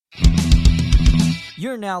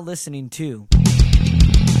You're now listening to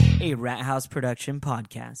a Rat House production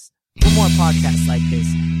podcast. For more podcasts like this,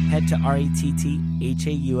 head to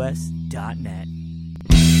retthaus.net.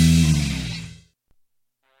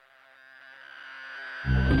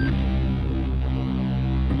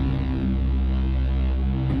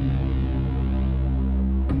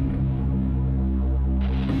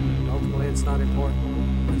 Ultimately, it's not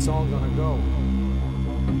important. It's all gonna go.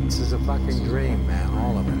 This is a fucking dream, man.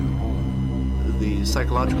 All of it. The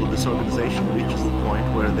psychological disorganization reaches the point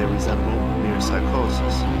where they resemble mere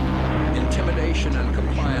psychosis. Intimidation and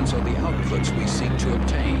compliance are the outputs we seek to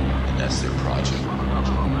obtain. And that's their project.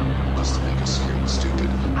 Was to make us scared and stupid.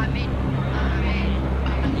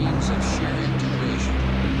 Means of sheer intimidation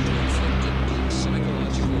to inflict a deep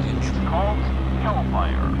psychological injury. Called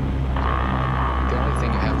hellfire. The only thing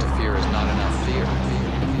you have to fear is not enough fear.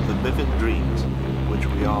 The vivid dreams, which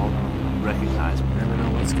we all recognize. Never know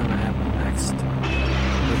what's gonna happen next.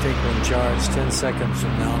 We think we're in charge 10 seconds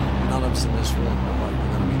from now. None of us in this room know what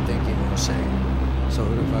we're gonna be thinking or saying. So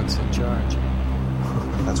who the fuck's in charge?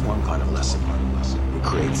 That's one kind of lesson. It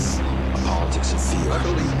creates a politics of fear.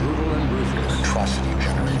 Utterly brutal and ruthless. Atrocity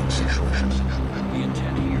generating situations. The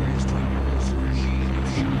intent here is to unearth the regime of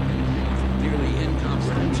nearly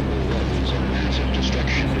incomprehensible levels of massive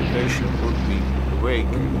destruction. The patient would be awake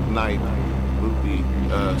at night, would be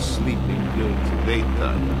sleeping during the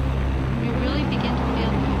daytime. You really begin to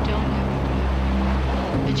feel that you don't have a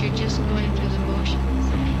plan, that you're just going through the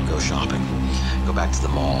motions. Go shopping. Go back to the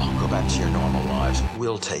mall. Go back to your normal lives.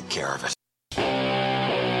 We'll take care of it.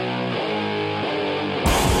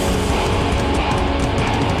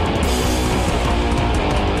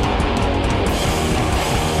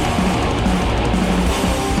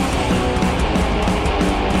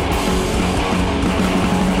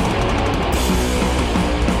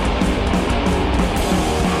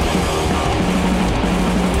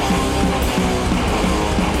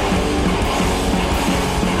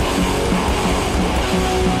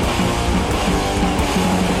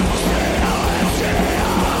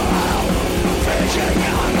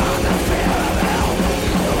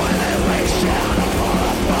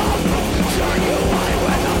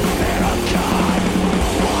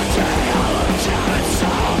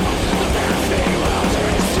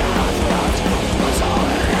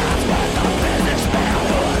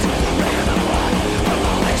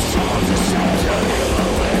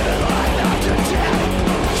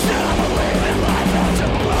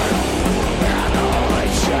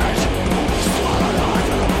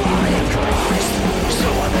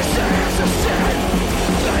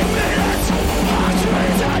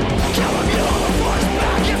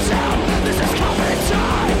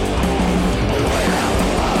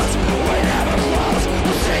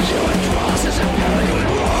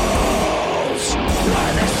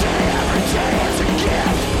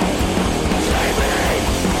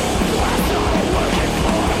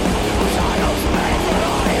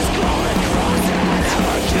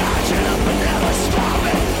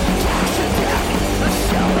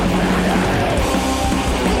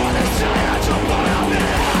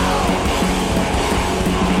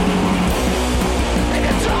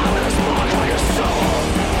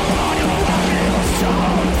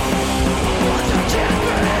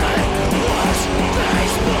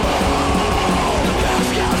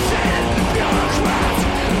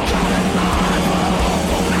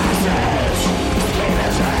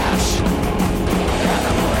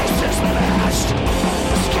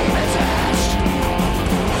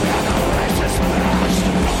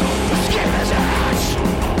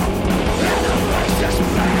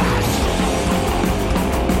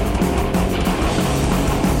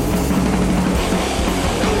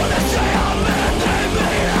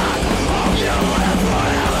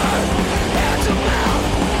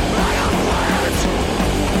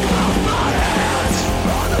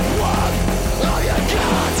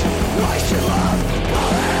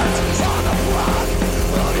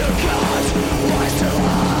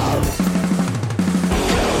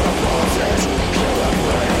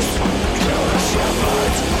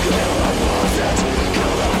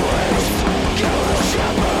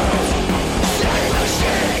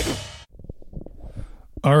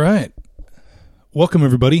 All right. Welcome,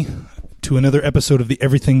 everybody, to another episode of the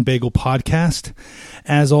Everything Bagel Podcast.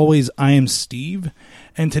 As always, I am Steve,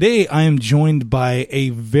 and today I am joined by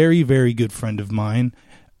a very, very good friend of mine,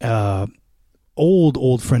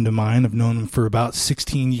 old friend of mine. I've known him for about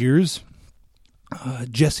 16 years,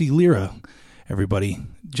 Jesse Lira, everybody.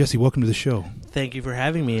 Jesse, welcome to the show. Thank you for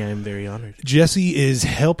having me. I'm very honored. Jesse is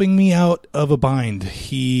helping me out of a bind.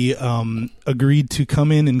 He agreed to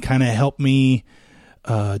come in and kind of help me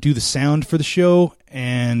do the sound for the show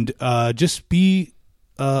and just be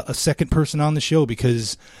a second person on the show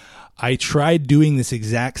because I tried doing this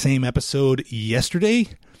exact same episode yesterday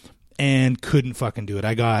and couldn't fucking do it.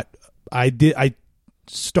 I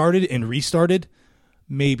started and restarted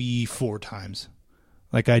maybe 4 times.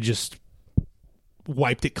 Like I just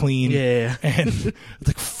wiped it clean. Yeah. And it's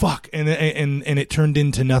like, fuck. And it turned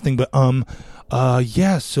into nothing but,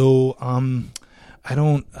 so, I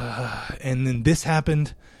don't, and then this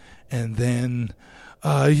happened and then,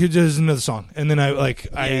 there's another song. And then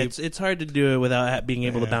it's hard to do it without being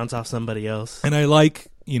able to bounce off somebody else. And I like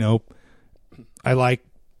you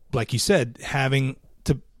said,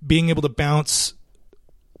 being able to bounce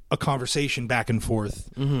a conversation back and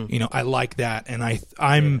forth. Mm-hmm. I like that, and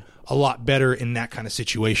I'm a lot better in that kind of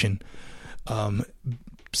situation.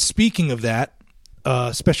 Speaking of that,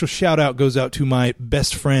 special shout out goes out to my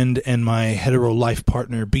best friend and my hetero life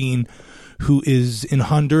partner, Bean, who is in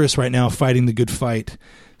Honduras right now fighting the good fight.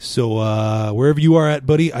 So wherever you are at,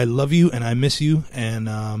 buddy, I love you and I miss you, and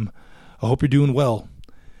I hope you're doing well.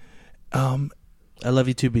 I love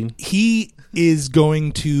you too, Bean. He is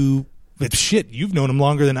going to... Shit, you've known him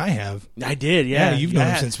longer than I have. I did, yeah. You've known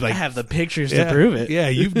him since I have the pictures to prove it. Yeah,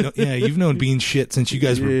 you've known Bean shit since you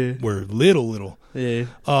guys were little. Yeah.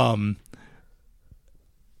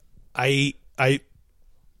 I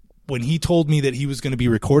when he told me that he was going to be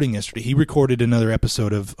recording yesterday, he recorded another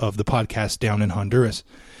episode of the podcast down in Honduras.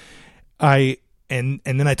 And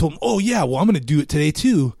then I told him, "Oh yeah, well I'm going to do it today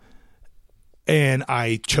too." And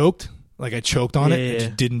I choked, like I choked on it and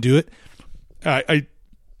just didn't do it. I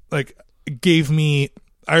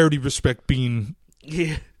already respect Bean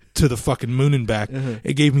to the fucking moon and back. Uh-huh.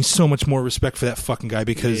 It gave me so much more respect for that fucking guy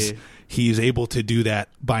because he is able to do that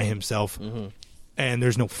by himself. Mm-hmm. And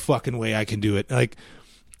there's no fucking way I can do it. I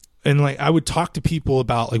would talk to people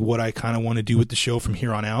about what I kind of want to do with the show from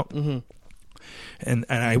here on out. Mm-hmm. And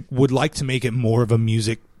I would like to make it more of a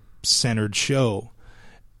music centered show.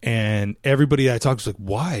 And everybody I talked to was like,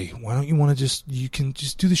 why? Why don't you want to you can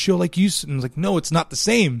just do the show like you? And I was like, no, it's not the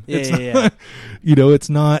same. It's not, it's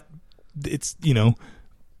not,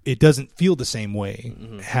 it doesn't feel the same way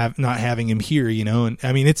not having him here, and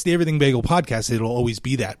I mean, it's the Everything Bagel podcast. It'll always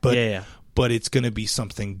be that, but it's going to be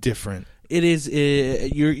something different. It is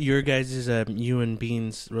your guys' you and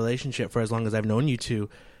Bean's relationship for as long as I've known you two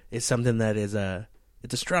is something that is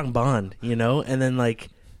it's a strong bond, and then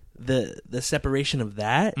the separation of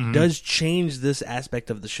that does change this aspect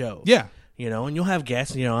of the show. Yeah. And you'll have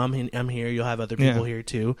guests, I'm here, you'll have other people here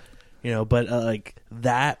too. But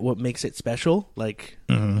that what makes it special,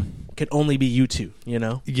 can only be you two,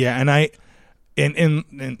 Yeah, and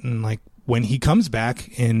when he comes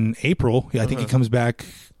back in April, I think he comes back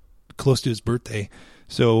close to his birthday.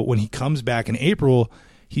 So when he comes back in April,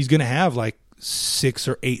 he's going to have 6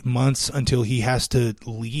 or 8 months until he has to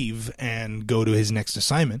leave and go to his next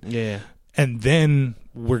assignment. Yeah. And then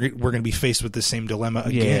we're going to be faced with the same dilemma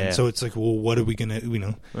again. Yeah. So it's well, what are we going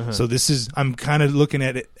to, So I'm kind of looking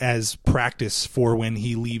at it as practice for when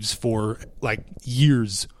he leaves for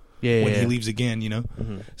years when he leaves again,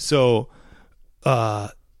 Mm-hmm. So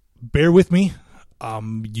bear with me.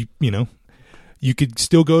 You could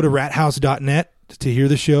still go to rathouse.net to hear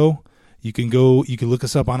the show. You can look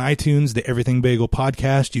us up on iTunes, the Everything Bagel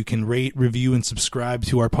podcast. You can rate, review, and subscribe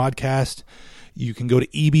to our podcast. You can go to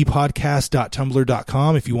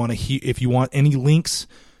ebpodcast.tumblr.com if you want any links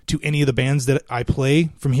to any of the bands that I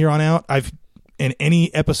play from here on out. In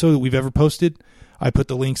any episode that we've ever posted, I put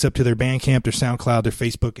the links up to their Bandcamp, their SoundCloud, their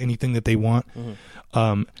Facebook, anything that they want.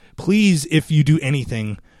 Mm-hmm. Please, if you do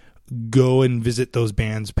anything, go and visit those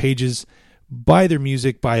bands' pages. Buy their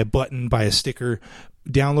music, buy a button, buy a sticker,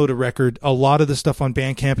 download a record. A lot of the stuff on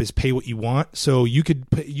Bandcamp is pay what you want. So you could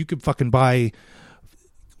fucking buy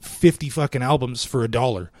 50 fucking albums for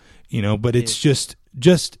 $1, but it's just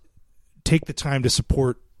take the time to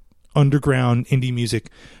support underground indie music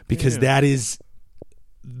because that is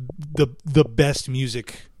the best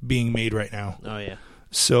music being made right now. Oh yeah.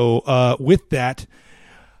 So with that,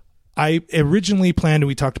 I originally planned, and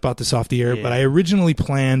we talked about this off the air, but I originally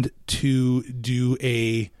planned to do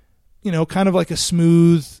a, kind of like a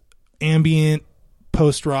smooth, ambient,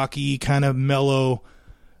 post-rocky, kind of mellow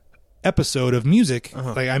episode of music.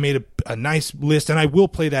 I made a nice list, and I will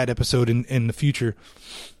play that episode in the future.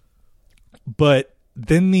 But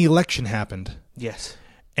then the election happened. Yes.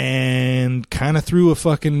 And kind of threw a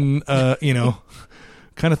fucking, wrench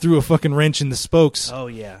in the spokes. Oh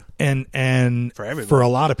yeah. And for everybody. For a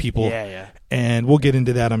lot of people. Yeah. And we'll get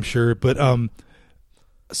into that, I'm sure. But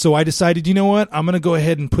so I decided, you know what? I'm going to go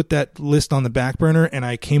ahead and put that list on the back burner, and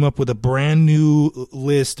I came up with a brand new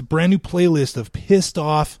playlist of pissed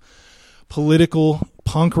off political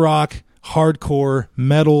punk rock hardcore,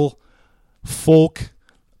 metal, folk.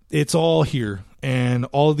 It's all here. And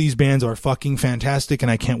all of these bands are fucking fantastic, and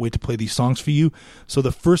I can't wait to play these songs for you. So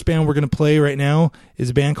the first band we're going to play right now is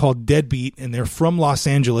a band called Deadbeat, and they're from Los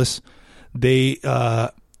Angeles. This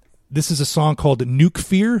is a song called Nuke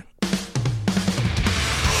Fear.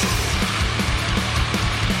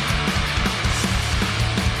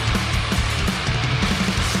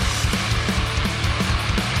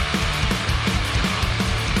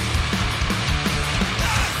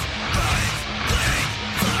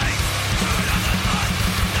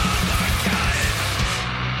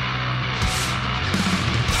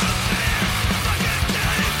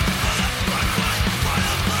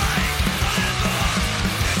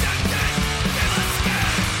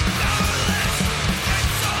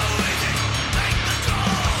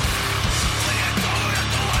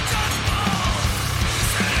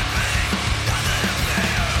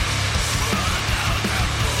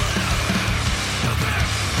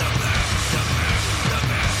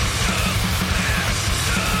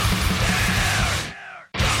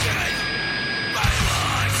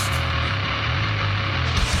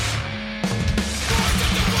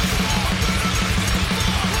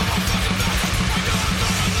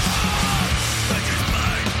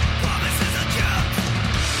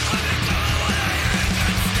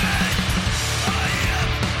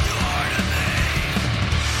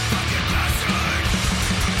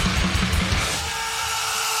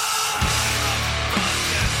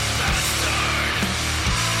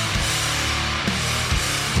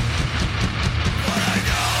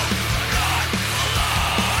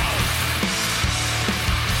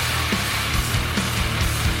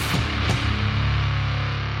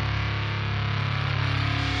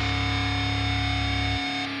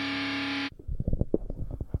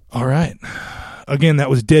 All right. Again, that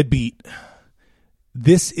was Deadbeat.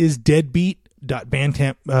 This is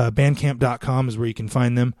deadbeat.bandcamp.com is where you can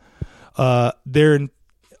find them.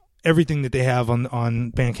 Everything that they have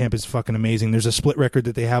on Bandcamp is fucking amazing. There's a split record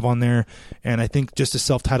that they have on there, and I think just a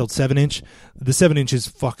self-titled 7-inch. The 7-inch is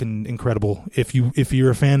fucking incredible. If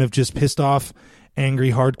you're a fan of just pissed off,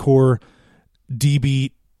 angry, hardcore,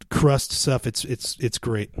 D-beat, crust stuff, it's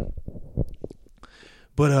great.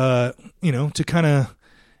 But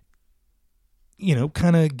to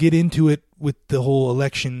kind of get into it with the whole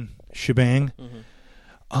election shebang.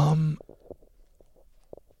 Mm-hmm.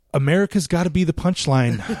 America's got to be the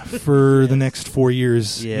punchline for the next 4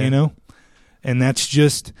 years, and that's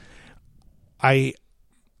just, I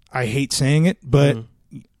hate saying it, but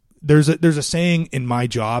there's a saying in my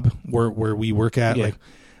job where we work at,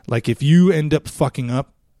 like if you end up fucking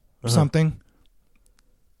up something,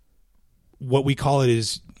 what we call it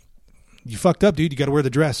is, you fucked up, dude. You got to wear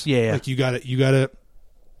the dress. Yeah. Like you got to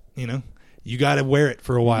wear it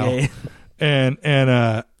for a while. Yeah. And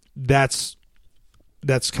that's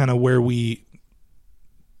kind of where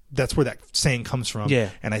that's where that saying comes from.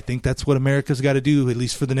 Yeah. And I think that's what America's got to do, at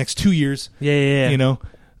least for the next 2 years. Yeah. You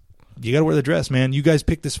got to wear the dress, man. You guys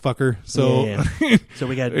picked this fucker. So, so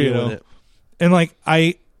we got to deal with it. And like,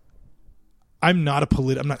 I'm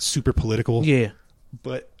not super political. Yeah.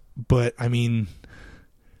 But I mean,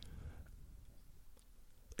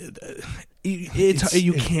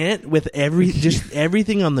 you can't with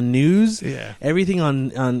everything on the news, everything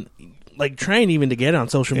on like trying even to get on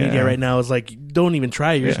social media right now is like, don't even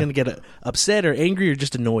try. You're just gonna get upset or angry or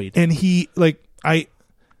just annoyed. And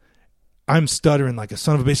I'm stuttering like a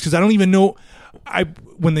son of a bitch because I don't even know.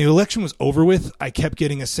 When the election was over with, I kept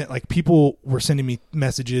getting like people were sending me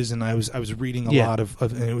messages, and I was reading a lot of,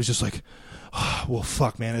 and it was just like, oh, well,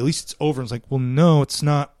 fuck, man. At least it's over. And it's like, well, no, it's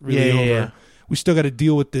not really over. Yeah. We still got to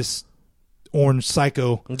deal with this orange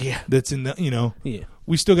psycho that's in the,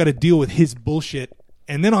 we still got to deal with his bullshit.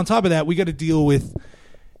 And then on top of that, we got to deal with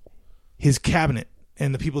his cabinet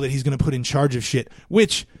and the people that he's going to put in charge of shit,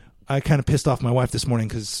 which I kind of pissed off my wife this morning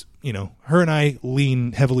because, her and I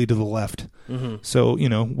lean heavily to the left. Mm-hmm. So,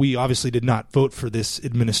 we obviously did not vote for this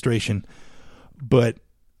administration. But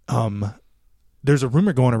there's a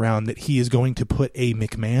rumor going around that he is going to put a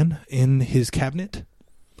McMahon in his cabinet.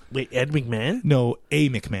 Wait, Ed McMahon? No, a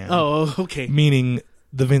McMahon. Oh, okay. Meaning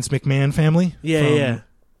the Vince McMahon family. Yeah,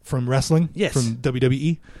 from wrestling. Yes. From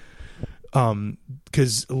WWE.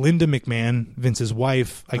 Because Linda McMahon, Vince's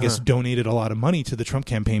wife, I guess donated a lot of money to the Trump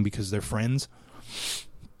campaign because they're friends.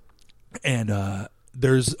 And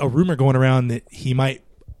there's a rumor going around that he might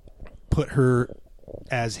put her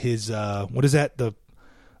as his, what is that?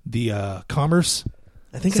 The commerce?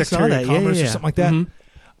 I think Secretary I saw that. Of Commerce or something like that.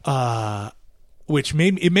 Mm-hmm. Which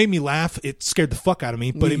made me laugh. It scared the fuck out of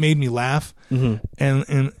me, but it made me laugh. Mm-hmm.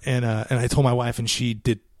 And I told my wife, and she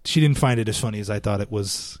did she didn't find it as funny as I thought it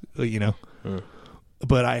was, you know.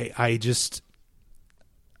 But I just,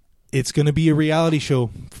 it's going to be a reality show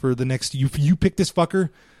for the next, you pick this fucker,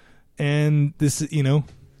 and this, you know,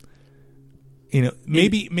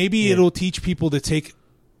 maybe it'll teach people to take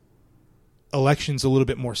elections a little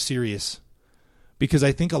bit more serious, because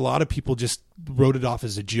I think a lot of people just wrote it off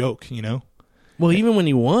as a joke, you know. Well, even when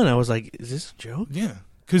he won, I was like, is this a joke? Yeah.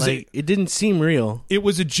 Because like, it didn't seem real. It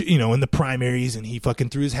was in the primaries, and he fucking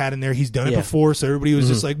threw his hat in there. He's done it before, so everybody was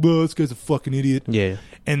just like, well, this guy's a fucking idiot. Yeah.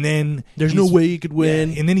 And then there's no way he could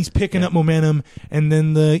win. Yeah, and then he's picking up momentum, and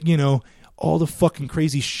then all the fucking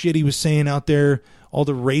crazy shit he was saying out there, all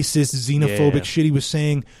the racist, xenophobic shit he was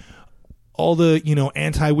saying, all the,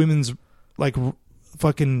 anti-women's like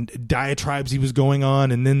fucking diatribes he was going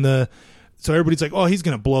on, and then so everybody's like, oh, he's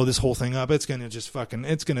gonna blow this whole thing up. It's gonna just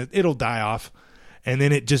it'll die off. And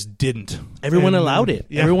then it just didn't. Everyone allowed it.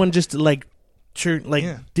 Yeah. Everyone just didn't.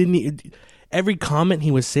 Every comment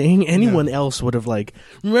he was saying, anyone else would have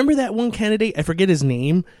remember that one candidate? I forget his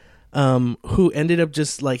name. Who ended up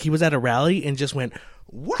just he was at a rally and just went,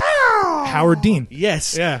 wow. Howard Dean.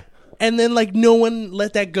 Yes. Yeah. And then no one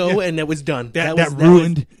let that go, and it was done.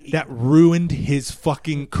 That ruined his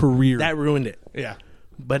fucking career. That ruined it. Yeah.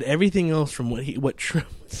 But everything else from what Trump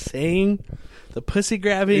was saying. The pussy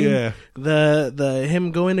grabbing, the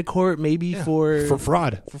him going to court maybe for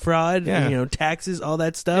fraud, taxes, all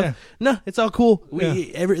that stuff. Yeah. No, it's all cool.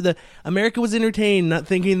 America was entertained, not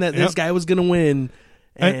thinking that this guy was going to win.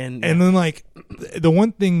 And then the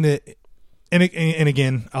one thing that, and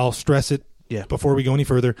again, I'll stress it before we go any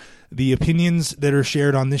further, the opinions that are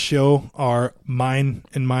shared on this show are mine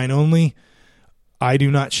and mine only. I do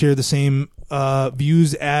not share the same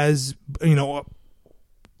views as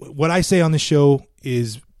what I say on the show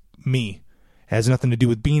is me. It has nothing to do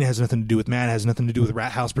with Bean. It has nothing to do with Matt. It has nothing to do with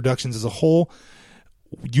Rat House Productions as a whole.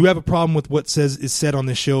 You have a problem with what is said on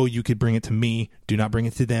this show, you could bring it to me. Do not bring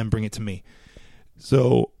it to them. Bring it to me.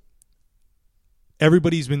 So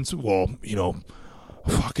everybody's been,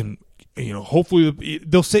 hopefully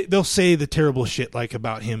they'll say the terrible shit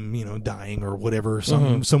about him, dying or whatever.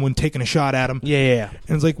 Someone taking a shot at him. Yeah.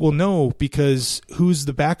 And it's well, no, because who's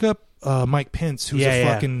the backup? Mike Pence, who's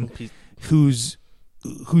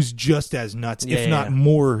who's just as nuts, if not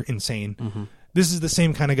more insane. Mm-hmm. This is the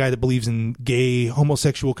same kind of guy that believes in gay,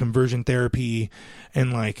 homosexual conversion therapy,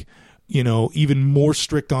 and even more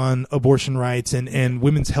strict on abortion rights and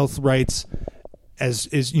women's health rights,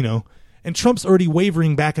 and Trump's already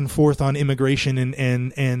wavering back and forth on immigration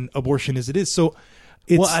and abortion as it is. So,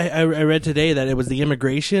 I read today that it was the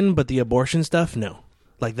immigration, but the abortion stuff, no.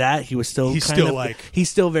 Like that, he's still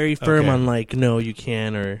very firm on no, you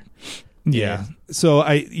can, or So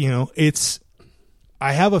I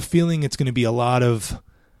have a feeling it's going to be a lot of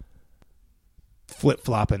flip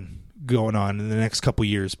flopping going on in the next couple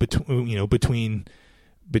years between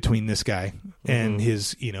this guy and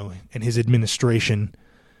his and his administration,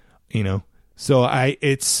 So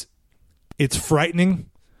it's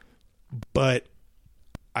frightening, but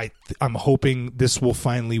I'm hoping this will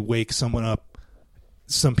finally wake some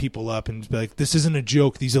people up and be like, this isn't a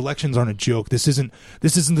joke. These elections aren't a joke. This isn't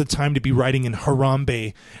the time to be writing in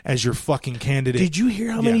Harambe as your fucking candidate. Did you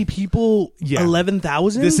hear how many people?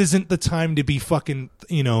 11,000. This isn't the time to be fucking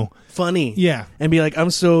funny. Yeah, and be like, I'm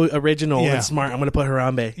so original and smart. I'm gonna put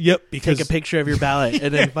Harambe. Yep. Because take a picture of your ballot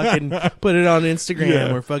and then fucking put it on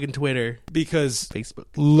Instagram or fucking Twitter. Because Facebook.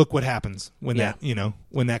 Look what happens when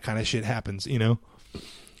when that kind of shit happens.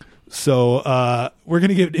 So we're going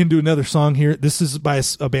to get into another song here. This is by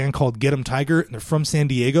a band called Get 'em Tiger, and they're from San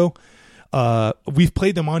Diego. We've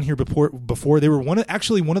played them on here before. They were one of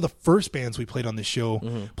the first bands we played on this show.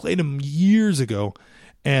 Mm-hmm. Played them years ago,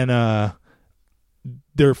 and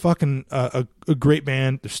they're fucking a great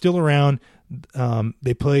band. They're still around.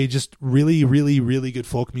 They play just really, really, really good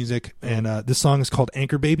folk music, and this song is called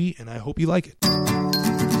Anchor Baby, and I hope you like it.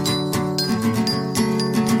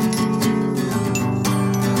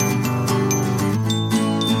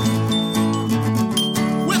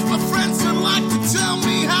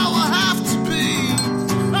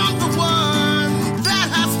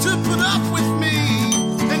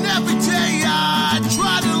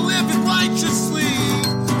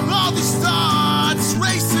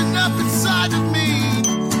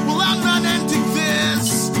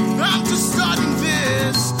 I'm just starting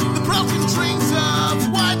this. The broken dreams are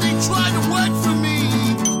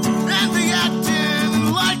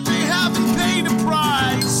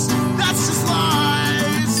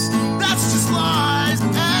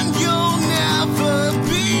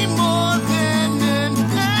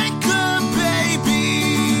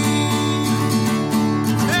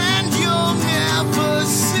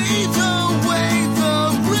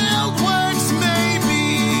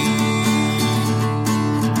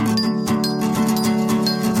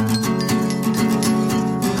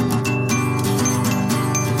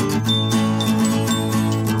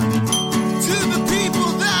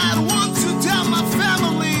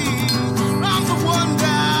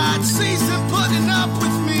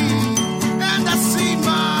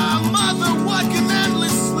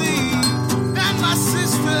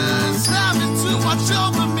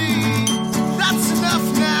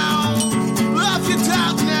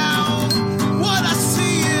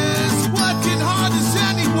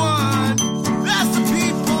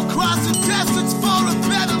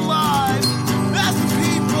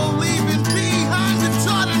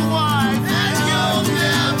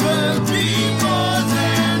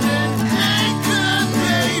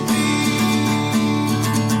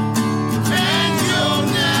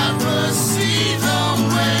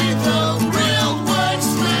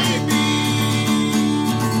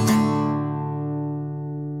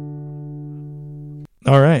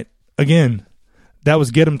All right. Again, that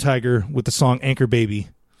was Get 'Em Tiger with the song Anchor Baby.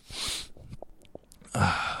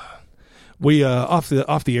 We off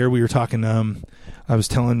the air we were talking. I was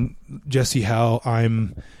telling Jesse how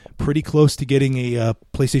I'm pretty close to getting a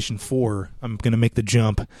PlayStation 4. I'm going to make the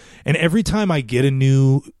jump, and every time I get a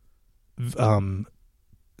new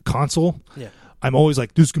console, I'm always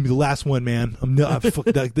like, "This is going to be the last one, man. I'm not.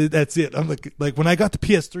 That's it." I'm like when I got the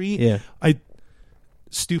PS3,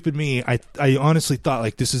 stupid me. I honestly thought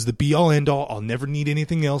like this is the be all end all. I'll never need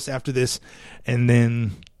anything else after this, and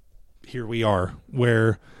then here we are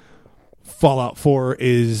where Fallout 4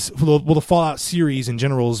 is the Fallout series in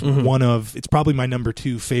general is one of, it's probably my number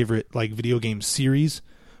 2 favorite like video game series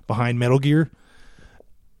behind Metal Gear.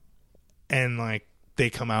 And like they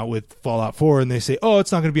come out with Fallout 4 and they say, "Oh,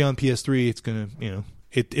 it's not going to be on PS3. It's going to,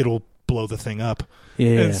 it'll blow the thing up."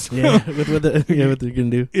 With what they're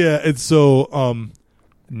going to do. Yeah, and so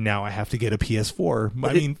now I have to get a PS4.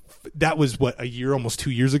 I mean, that was what, a year, almost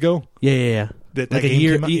 2 years ago. That like game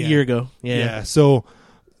came out? a year ago. Yeah.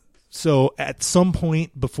 So at some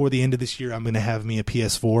point before the end of this year, I'm going to have me a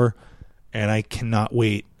PS4, and I cannot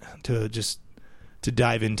wait to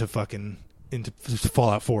dive into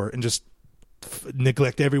Fallout 4 and just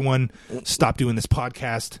neglect everyone, stop doing this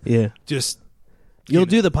podcast. Yeah. Just you'll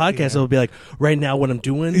do the podcast. It'll be like, right now what I'm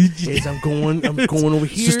doing is I'm going over here.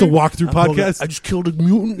 It's just a walkthrough podcast. I just killed a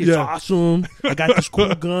mutant. It's awesome. I got this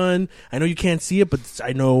cool gun. I know you can't see it, but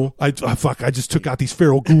I know. I just took out these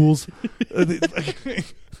feral ghouls.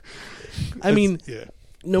 I mean,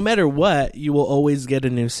 no matter what, you will always get a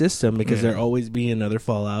new system because there'll always be another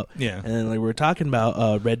Fallout. Yeah. And then, like we were talking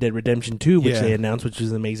about Red Dead Redemption 2, which they announced, which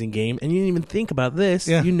is an amazing game. And you didn't even think about this.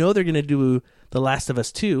 Yeah. You know they're going to do The Last of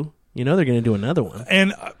Us 2. You know they're going to do another one.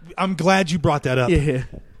 And I'm glad you brought that up. Yeah.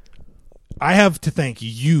 I have to thank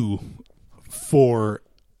you for...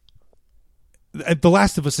 The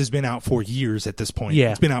Last of Us has been out for years at this point.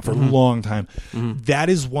 Yeah. It's been out for a long time. That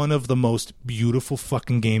is one of the most beautiful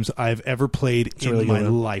fucking games I've ever played in my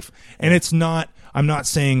life. And it's not, I'm not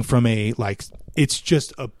saying from a, like, it's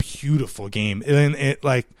just a beautiful game. And it,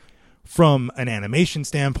 like, from an animation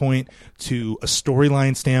standpoint to a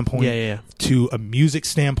storyline standpoint to a music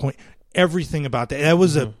standpoint, everything about that. That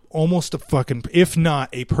was almost a fucking, if not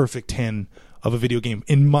a perfect 10 of a video game,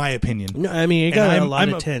 in my opinion. No, I mean, it got a lot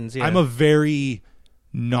of 10s. Yeah. I'm a very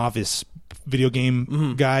novice video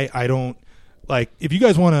game guy. I don't like. If you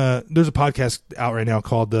guys want to, there's a podcast out right now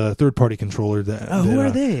called the Third Party Controller. Who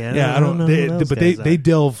are they? I don't know. But they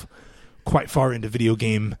delve quite far into video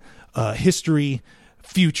game history,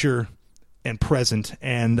 future, and present,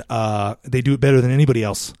 and they do it better than anybody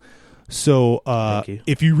else. So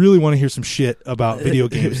if you really want to hear some shit about video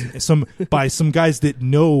games, by some guys that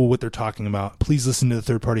know what they're talking about, please listen to the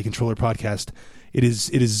Third Party Controller podcast. It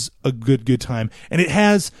is a good time. And it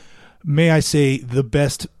has, may I say, the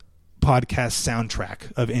best podcast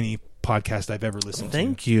soundtrack of any podcast I've ever listened to.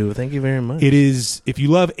 Thank you very much. It is, if you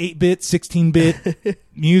love 8-bit, 16-bit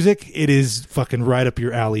music, it is fucking right up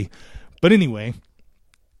your alley. But anyway,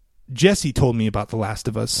 Jesse told me about The Last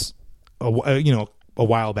of Us, a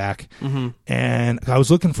while back, and I was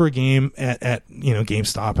looking for a game at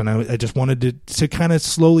GameStop, and I just wanted to kind of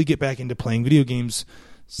slowly get back into playing video games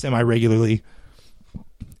semi-regularly,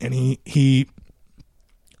 and he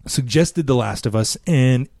suggested The Last of Us,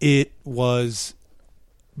 and it was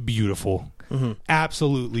beautiful,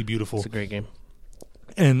 absolutely beautiful. It's a great game,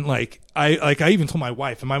 and I even told my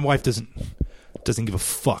wife, and my wife doesn't give a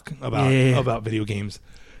fuck about video games,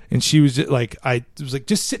 and she was just like, I was like,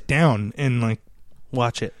 just sit down and like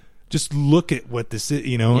watch it. Just look at what this is,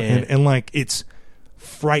 and like, it's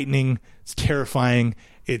frightening, it's terrifying,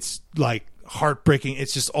 it's like heartbreaking.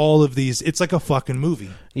 It's just all of these. It's like a fucking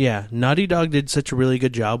movie. Yeah, Naughty Dog did such a really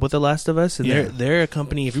good job with The Last of Us, and they're a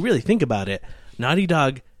company. If you really think about it, Naughty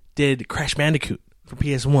Dog did Crash Bandicoot for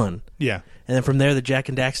PS1. Yeah, and then from there the Jak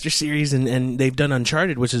and Daxter series, and they've done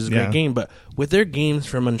Uncharted, which is a great game. But with their games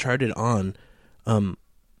from Uncharted on,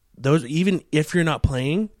 those, even if you're not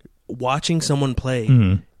playing, watching someone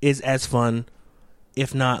play is as fun,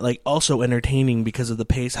 if not like also entertaining, because of the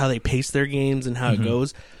pace, how they pace their games and how it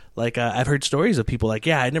goes. Like I've heard stories of people like,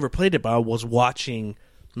 I never played it, but I was watching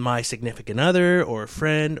my significant other or a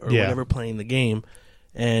friend or whatever playing the game.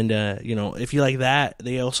 And if you like that,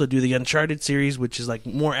 they also do the Uncharted series, which is like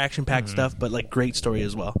more action packed stuff, but like great story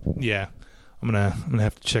as well. Yeah, I'm gonna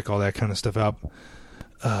have to check all that kind of stuff out.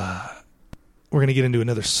 We're gonna get into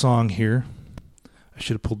another song here. I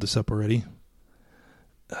should have pulled this up already.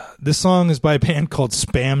 This song is by a band called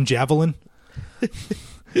Spam Javelin.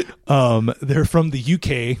 They're from the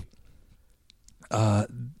UK.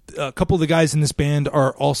 A couple of the guys in this band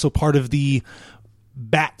are also part of the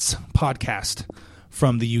Bats podcast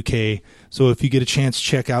from the UK. So if you get a chance,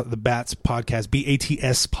 check out the Bats podcast,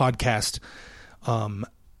 BATS podcast.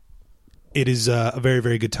 It is a very,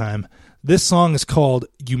 very good time. This song is called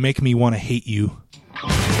You Make Me Want to Hate You.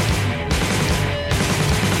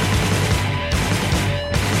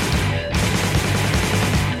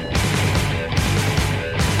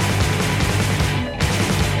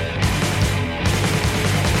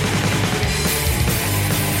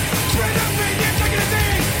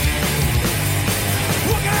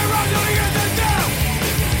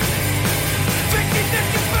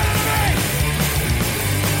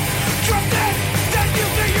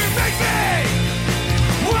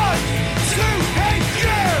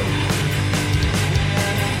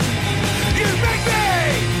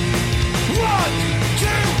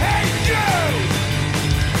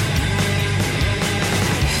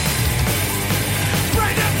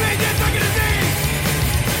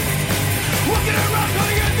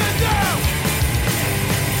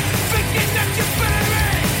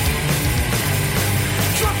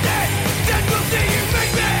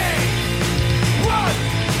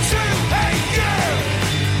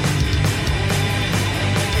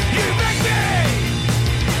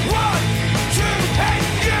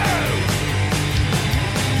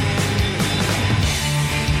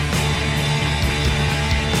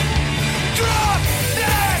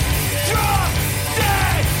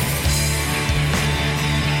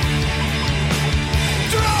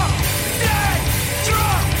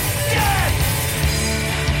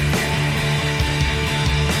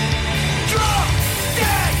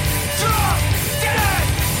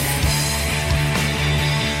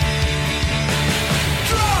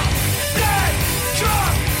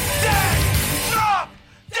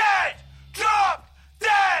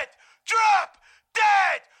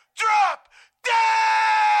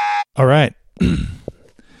 All right.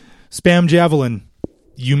 Spam Javelin,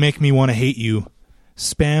 You Make Me Want to Hate You.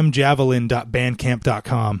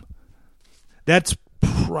 Spamjavelin.bandcamp.com. That's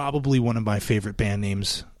probably one of my favorite band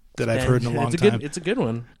names that I've heard in a long time. It's a good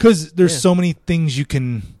one. Because there's so many things you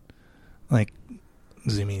can, like,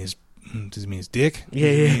 does he mean his dick?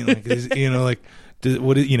 Yeah. What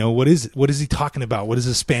is he talking about? What is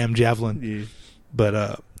a Spam Javelin? Yeah.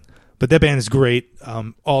 But that band is great.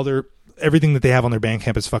 Everything that they have on their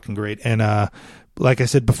Bandcamp is fucking great. And like I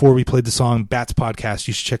said before, we played the song Bats Podcast.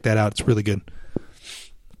 You should check that out. It's really good.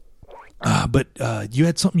 But you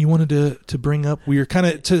had something you wanted to bring up. We were kind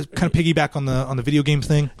of piggyback on the video game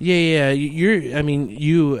thing. Yeah.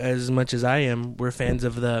 You as much as I am, we're fans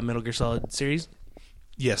of the Metal Gear Solid series.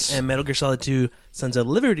 Yes. And Metal Gear Solid 2: Sons of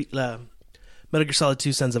Liberty. Metal Gear Solid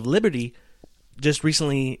 2: Sons of Liberty just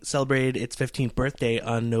recently celebrated its 15th birthday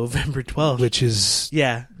on November 12th. Which is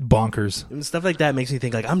bonkers. And stuff like that makes me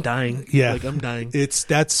think, like, I'm dying. Yeah. Like, I'm dying.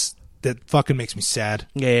 That fucking makes me sad.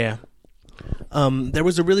 Yeah. There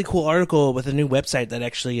was a really cool article with a new website that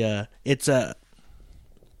actually, it's a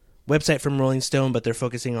website from Rolling Stone, but they're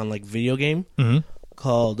focusing on, like, video game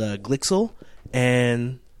called Glixel.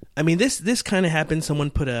 And, I mean, this kind of happened. Someone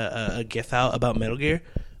put a GIF out about Metal Gear,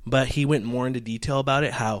 but he went more into detail about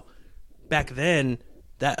it, how back then,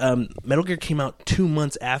 that Metal Gear came out 2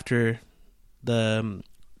 months after the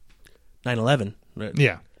 9/11. Right?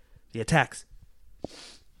 Yeah. The attacks.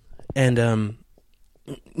 And,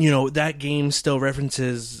 that game still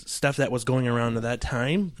references stuff that was going around at that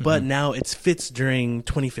time, but now it fits during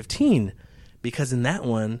 2015, because in that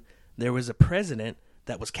one, there was a president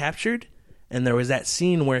that was captured, and there was that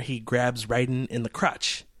scene where he grabs Raiden in the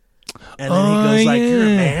crotch. And then he goes like, "You're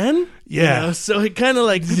a man?" Yeah. So it kind of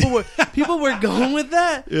like people were going with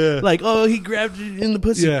that. Yeah. Like, oh, he grabbed it in the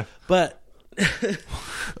pussy. Yeah. But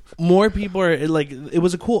more people are like, it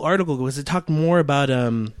was a cool article because it talked more about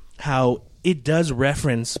how it does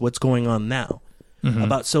reference what's going on now.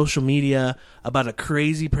 About social media, about a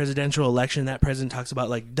crazy presidential election. That president talks about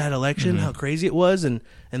like that election, how crazy it was, and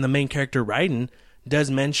the main character Raiden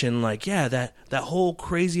does mention like, that whole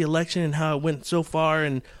crazy election and how it went so far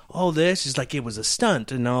and all this is like it was a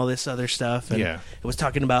stunt and all this other stuff. And it was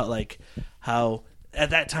talking about like how at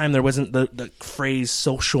that time there wasn't the phrase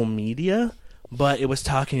social media, but it was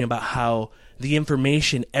talking about how the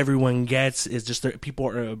information everyone gets is just people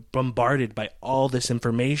are bombarded by all this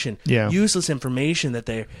information, useless information that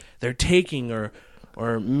they're taking or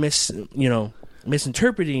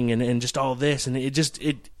misinterpreting and just all this, and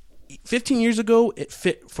it 15 years ago it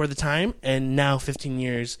fit for the time, and now 15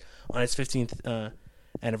 years on its 15th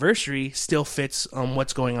anniversary still fits on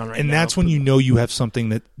what's going on right now. And that's when you know you have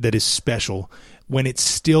something that is special, when it's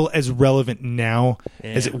still as relevant now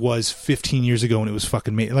as it was 15 years ago when it was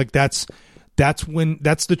fucking made. Like that's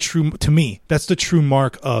the true, to me, that's the true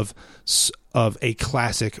mark of a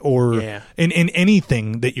classic or in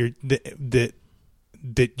anything that you're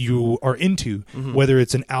that you are into, whether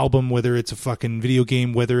it's an album, whether it's a fucking video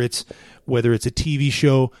game, whether it's a TV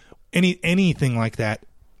show, anything like that.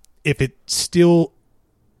 If it still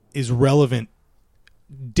is relevant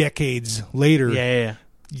decades later,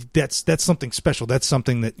 that's something special. That's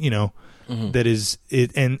something that, you know, that is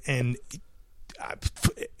it. And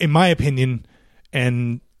in my opinion,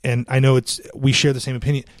 and I know we share the same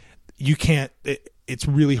opinion. You can't. It's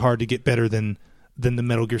really hard to get better than the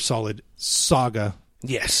Metal Gear Solid saga.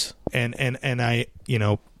 Yes, and I, you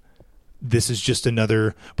know, this is just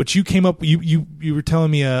another. But you came up. You were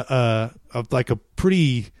telling me like a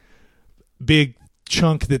pretty big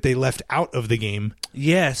chunk that they left out of the game.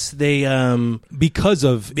 Yes, they because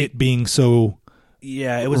of it being so.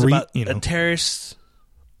 Yeah, it was about a terrorist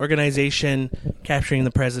organization capturing the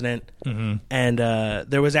president, and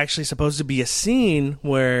there was actually supposed to be a scene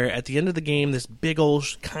where at the end of the game, this big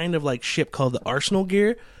old kind of like ship called the Arsenal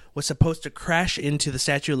Gear was supposed to crash into the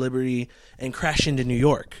Statue of Liberty and crash into New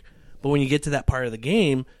York. But when you get to that part of the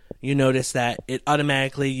game, you notice that it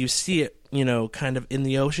automatically, you see it, you know, kind of in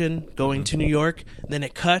the ocean going to New York. Then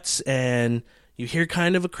it cuts and you hear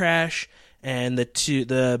kind of a crash, and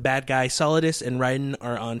the bad guy Solidus and Raiden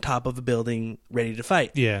are on top of a building ready to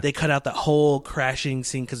fight. Yeah. They cut out that whole crashing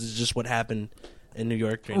scene because it's just what happened in New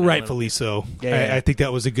York. Rightfully so. I think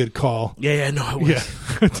that was a good call. No, it was.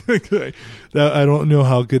 Yeah. I don't know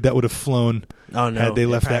how good that would have flown had they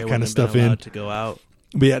left that kind of stuff in. To go out.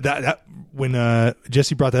 But yeah, that when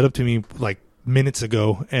Jesse brought that up to me like minutes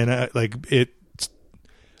ago, and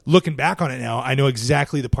looking back on it now, I know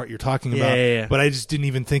exactly the part you're talking about. Yeah. But I just didn't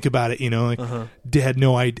even think about it. You know, like had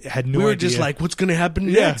no idea. We were just like, what's going to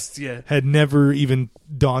happen next? Yeah, had never even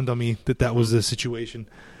dawned on me that was the situation.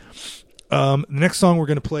 The next song we're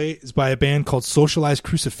going to play is by a band called Socialized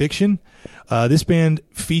Crucifixion. This band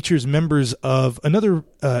features members of another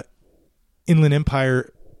Inland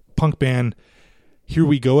Empire punk band, Here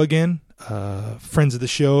We Go Again. Friends of the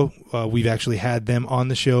show. We've actually had them on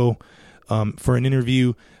the show for an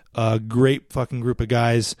interview. Great fucking group of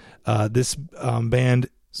guys. This band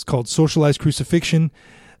is called Socialized Crucifixion.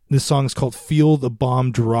 This song is called Feel the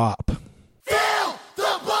Bomb Drop.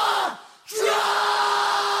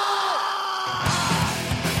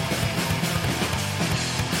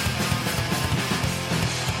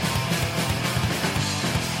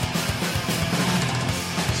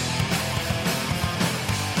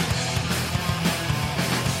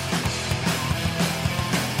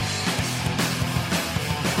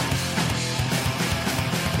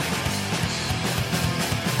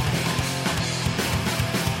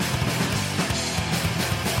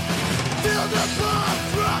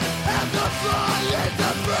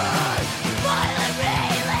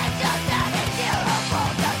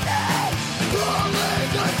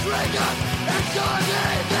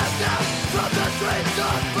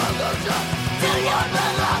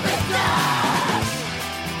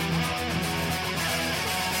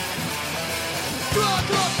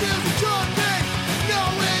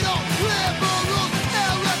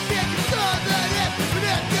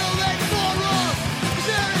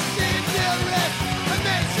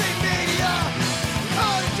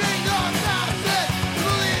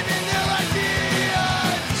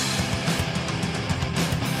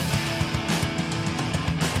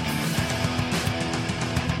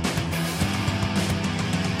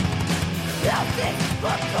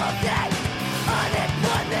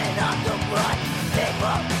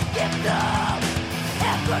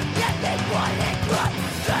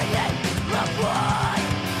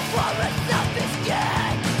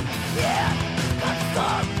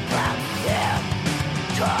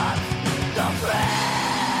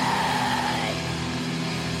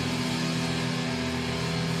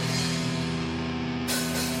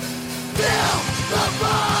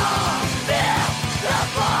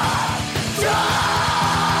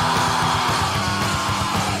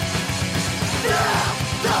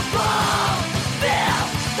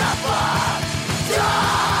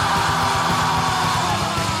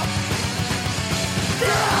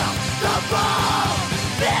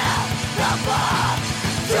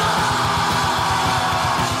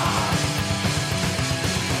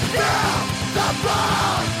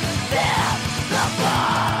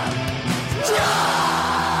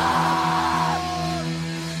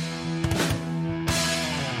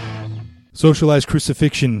 Socialized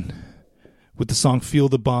Crucifixion with the song Feel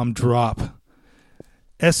the Bomb Drop.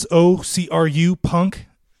 SOCRU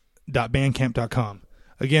punk.bandcamp.com.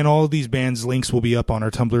 Again, all of these bands' links will be up on our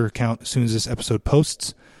Tumblr account as soon as this episode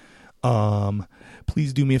posts.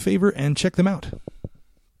 Please do me a favor and check them out.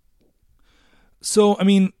 So, I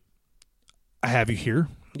mean, I have you here.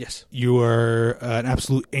 Yes. You are an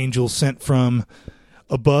absolute angel sent from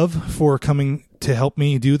above for coming to help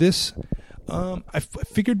me do this. I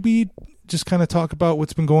figured we'd just kind of talk about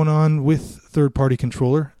what's been going on with third-party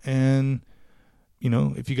controller, and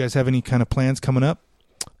if you guys have any kind of plans coming up.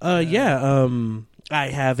 I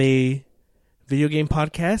have a video game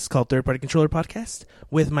podcast called Third Party Controller Podcast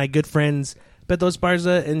with my good friends Beto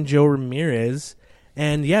Esparza and Joe Ramirez.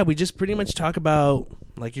 And yeah, we just pretty much talk about,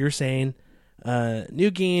 like you were saying, new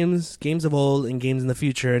games of old, and games in the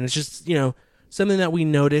future. And it's just, something that we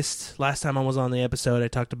noticed last time I was on the episode. I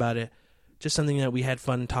talked about it. Just something that we had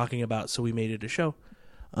fun talking about, so we made it a show.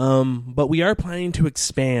 But we are planning to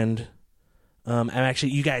expand. I'm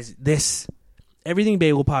actually, you guys, this Everything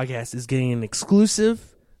Bagel podcast is getting an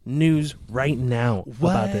exclusive news right now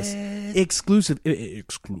about this. Exclusive. If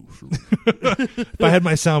I had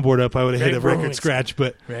my soundboard up, I would have hit a record scratch,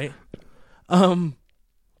 but right.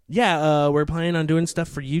 We're planning on doing stuff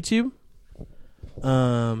for YouTube.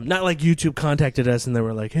 Not like YouTube contacted us and they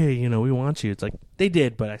were like, "Hey, we want you." It's like they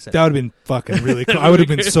did, but I said that would have been fucking really cool. I would have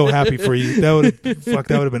been so happy for you. That would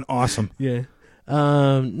have been awesome. Yeah.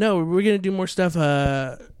 No, we're gonna do more stuff.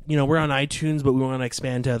 We're on iTunes, but we want to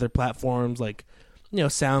expand to other platforms like,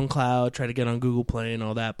 SoundCloud, try to get on Google Play and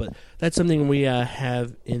all that. But that's something we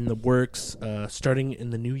have in the works starting in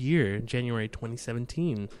the new year, January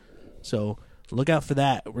 2017. So look out for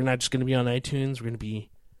that. We're not just going to be on iTunes. We're going to be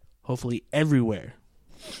hopefully everywhere.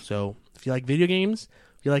 So if you like video games,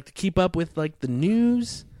 if you like to keep up with like the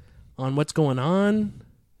news on what's going on,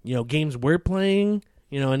 games we're playing,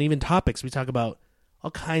 and even topics, we talk about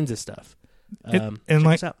all kinds of stuff. And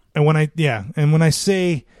when I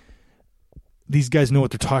say these guys know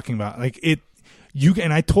what they're talking about,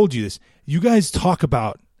 and I told you this, you guys talk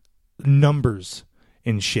about numbers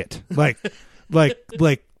and shit, like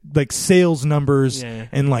sales numbers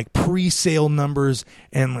and like pre-sale numbers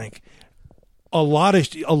and like a lot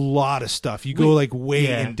of stuff. You go like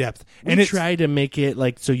way in depth, and we try to make it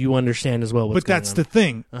like so you understand as well. What's going that's on. the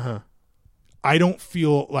thing. I don't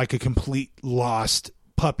feel like a complete lost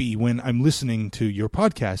puppy when I'm listening to your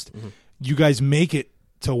podcast. Mm-hmm. You guys make it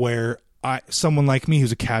to where someone like me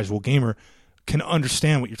who's a casual gamer can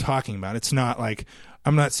understand what you're talking about. It's not like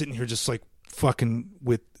I'm not sitting here just like fucking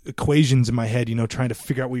with equations in my head, trying to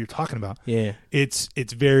figure out what you're talking about. Yeah. It's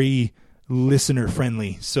very listener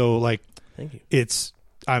friendly. So like, thank you.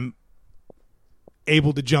 I'm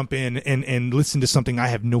able to jump in and listen to something I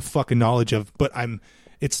have no fucking knowledge of, but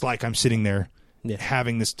it's like I'm sitting there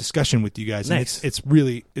having this discussion with you guys. Nice. And it's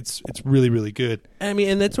really really good. I mean,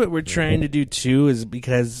 and that's what we're trying to do too, is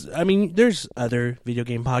because there's other video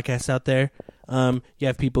game podcasts out there. You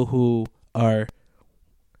have people who have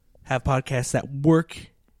podcasts that work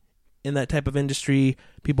in that type of industry,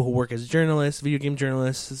 people who work as journalists, video game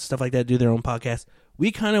journalists, stuff like that, do their own podcasts.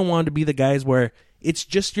 We kind of want to be the guys where it's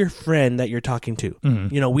just your friend that you're talking to.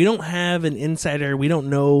 Mm-hmm. We don't have an insider. We don't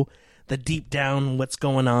know the deep down what's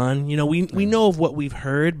going on. We know of what we've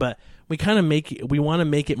heard, but we kind of we want to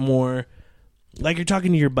make it more like you're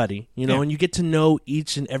talking to your buddy, and you get to know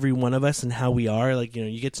each and every one of us and how we are. Like,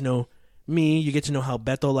 you get to know me, you get to know how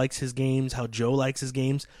Beto likes his games, how Joe likes his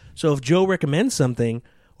games. So if Joe recommends something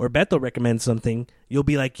or Beto recommends something, you'll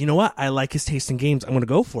be like, you know what? I like his taste in games. I'm going to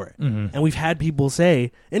go for it. Mm-hmm. And we've had people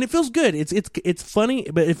say, and it feels good. It's funny,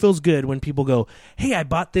 but it feels good when people go, hey, I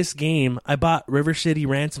bought this game. I bought River City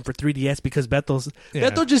Ransom for 3DS because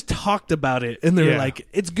Beto just talked about it. And they're like,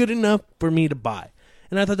 it's good enough for me to buy.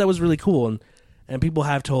 And I thought that was really cool. And people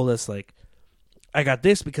have told us, like, I got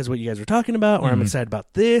this because what you guys were talking about, or I'm excited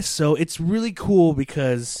about this. So it's really cool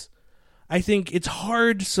because I think it's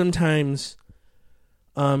hard sometimes.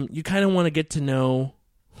 You kind of want to get to know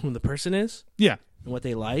who the person is, and what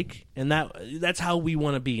they like, and that's how we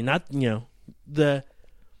want to be. Not the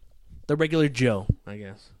regular Joe, I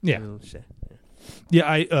guess.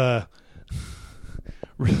 I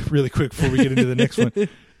really quick before we get into the next one.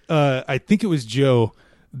 I think it was Joe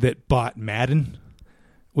that bought Madden.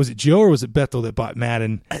 Was it Joe or was it Beto that bought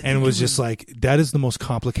Madden and was just like, that is the most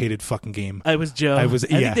complicated fucking game? I was Joe. I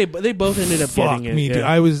think they both ended up getting it. Me, dude.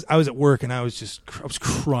 I was at work and I was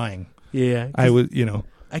crying. Yeah. I was,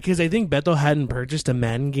 because I think Beto hadn't purchased a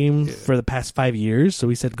Madden game for the past 5 years. So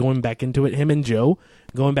he said going back into it, him and Joe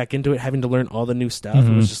going back into it, having to learn all the new stuff.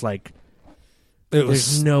 Mm-hmm. It was just like,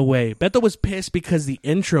 there's no way. Beto was pissed because the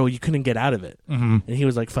intro, you couldn't get out of it. Mm-hmm. And he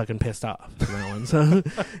was like fucking pissed off for that one. So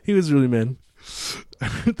he was really mad.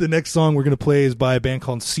 The next song we're going to play is by a band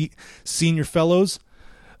called Senior Fellows.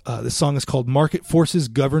 The song is called Market Forces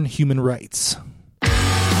Govern Human Rights.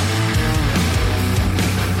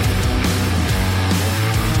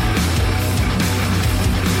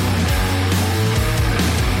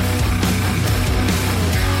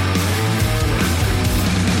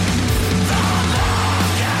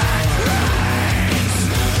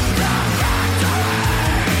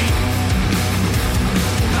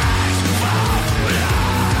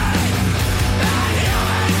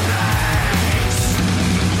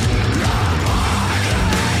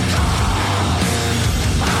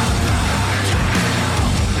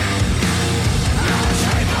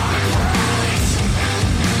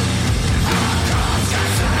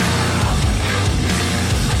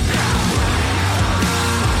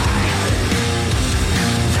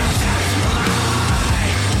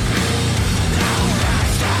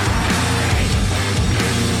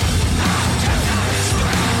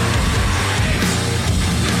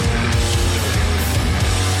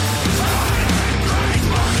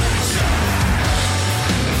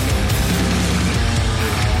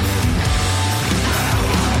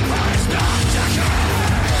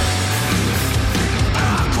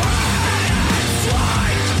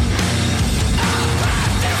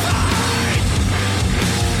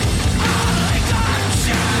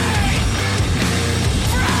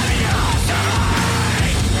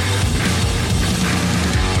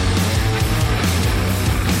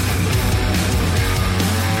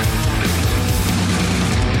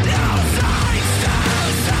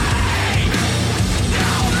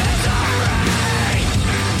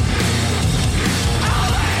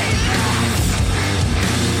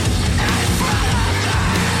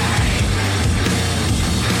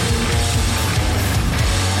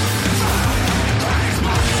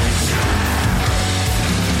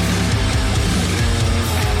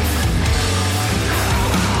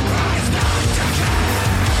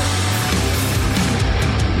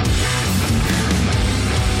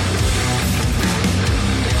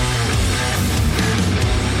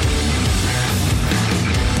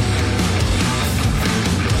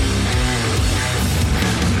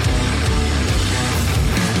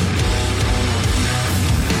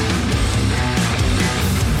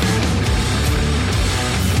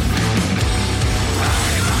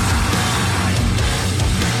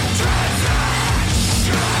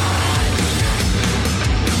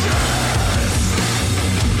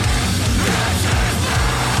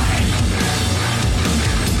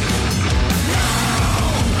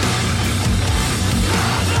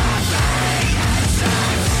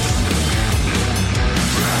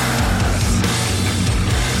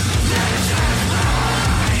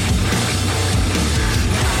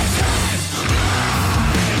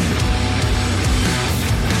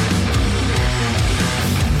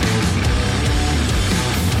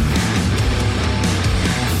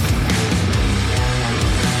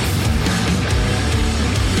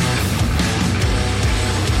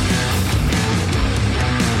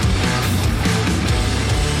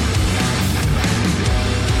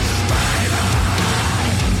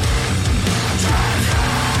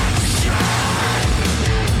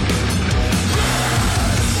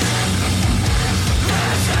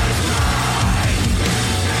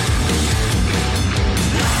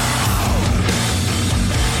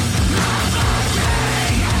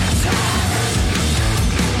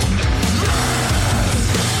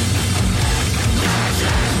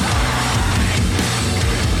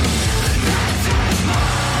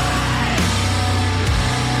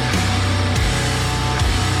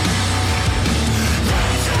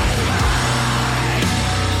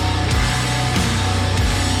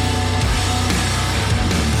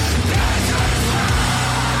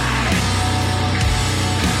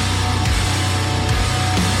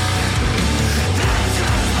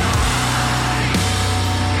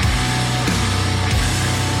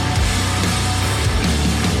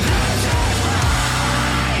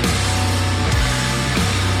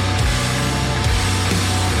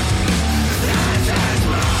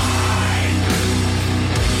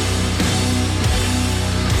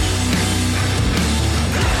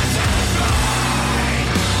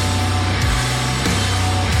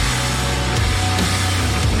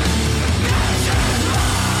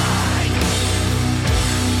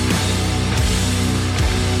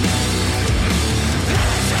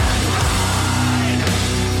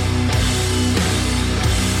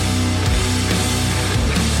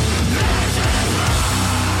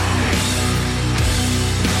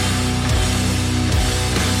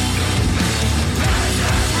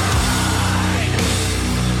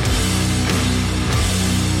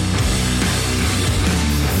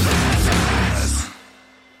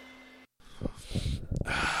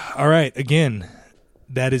 All right, again,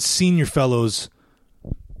 that is Senior Fellows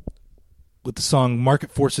with the song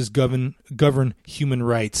Market Forces Govern Human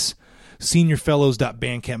Rights.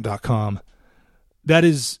 seniorfellows.bandcamp.com. That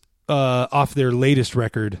is off their latest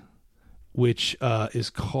record, which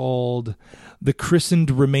is called The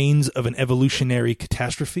Christened Remains of an Evolutionary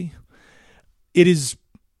Catastrophe. It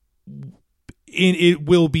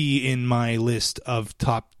will be in my list of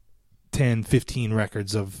top 10, 15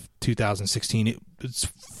 records of 2016. It's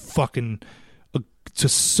fucking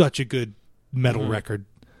just such a good metal record.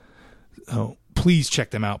 Oh, please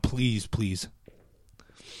check them out. Please.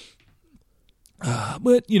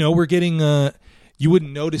 But, we're getting, you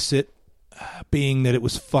wouldn't notice it being that it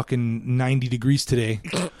was fucking 90 degrees today,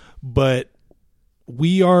 but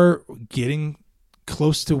we are getting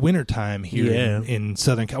close to wintertime here in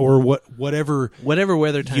Southern California, or whatever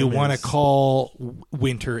weather time you want to call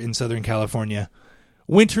winter in Southern California.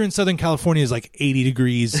 Winter in Southern California is like 80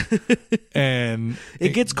 degrees, and it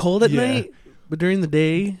gets cold at night, but during the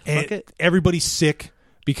day, everybody's sick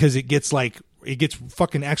because it gets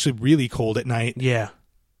fucking actually really cold at night. Yeah.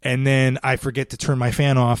 And then I forget to turn my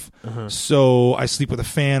fan off, so I sleep with a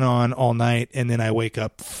fan on all night, and then I wake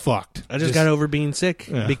up fucked. I just got over being sick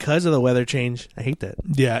because of the weather change. I hate that.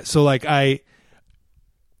 Yeah, so like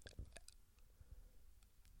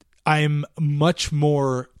I'm much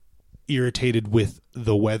more irritated with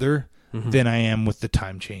the weather than I am with the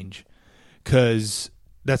time change, because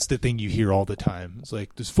that's the thing you hear all the time. It's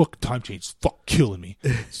like, this fucking time change is fuck killing me.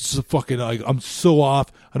 It's fucking like, I'm so off.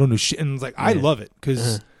 I don't know shit. And it's like, I love it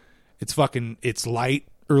because it's light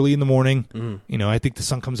early in the morning. I think the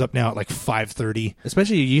sun comes up now at like 5:30.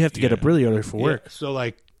 Especially you have to get up really early for work. So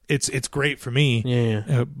like, it's great for me.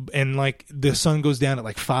 Yeah. And like the sun goes down at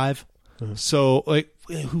like 5. So like,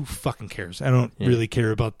 who fucking cares? I don't really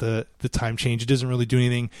care about the time change. It doesn't really do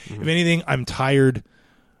anything. If anything, I'm tired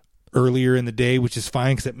earlier in the day, which is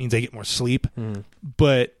fine because that means I get more sleep.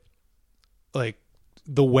 But like,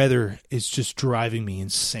 the weather is just driving me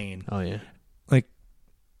insane. Oh yeah. Like,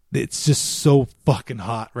 it's just so fucking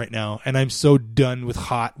hot right now, and I'm so done with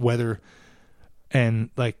hot weather.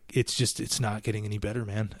 And like, it's not getting any better,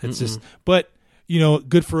 man. It's just, but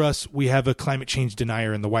good for us. We have a climate change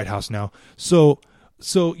denier in the White House now. So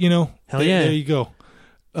Hell there you go.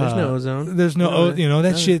 There's no ozone. There's no,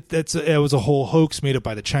 that shit. It was a whole hoax made up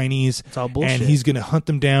by the Chinese. It's all bullshit. And he's gonna hunt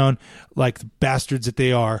them down like the bastards that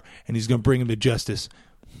they are, and he's gonna bring them to justice.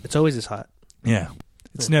 It's always this hot. Yeah,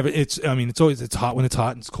 it's never. It's hot when it's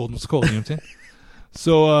hot, and it's cold when it's cold. You know what I'm saying?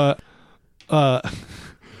 So,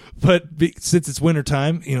 but since it's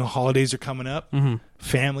wintertime, holidays are coming up,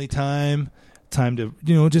 family time to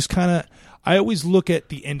just kind of. I always look at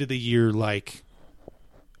the end of the year like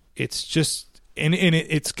it's just. And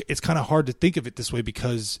it's kind of hard to think of it this way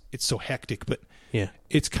because it's so hectic, but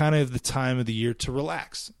it's kind of the time of the year to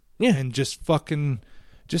relax, and just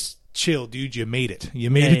chill, dude. You made it. You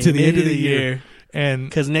made it to the end of the year, and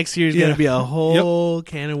because next year is gonna be a whole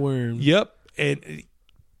can of worms. Yep. And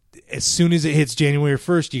as soon as it hits January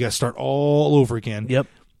 1st, you got to start all over again. Yep.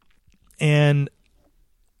 And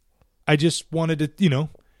I just wanted to,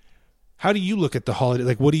 how do you look at the holiday?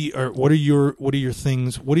 Like, what are your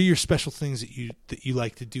things? What are your special things that you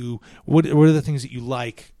like to do? What are the things that you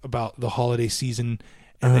like about the holiday season?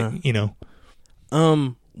 And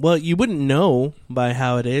well, you wouldn't know by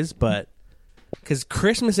how it is, but because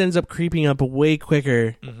Christmas ends up creeping up way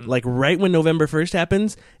quicker. Like right when November 1st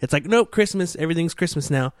happens, it's like, nope, Christmas. Everything's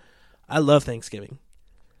Christmas now. I love Thanksgiving,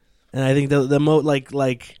 and I think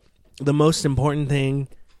the most important thing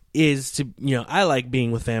is to I like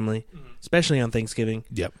being with family. Especially on Thanksgiving.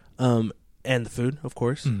 Yep. And the food, of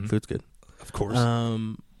course. Food's good. Of course.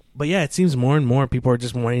 But yeah, it seems more and more people are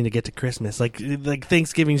just wanting to get to Christmas. Like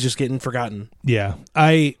Thanksgiving's just getting forgotten. Yeah.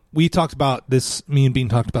 We talked about this, me and Bean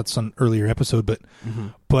talked about this on an earlier episode,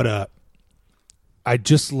 but I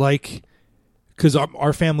just like, because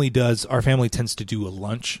our family tends to do a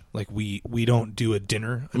lunch. Like we don't do a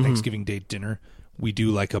dinner, a Thanksgiving Day dinner. We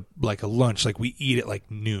do like a lunch. Like we eat at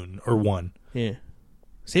like noon or 1. Yeah.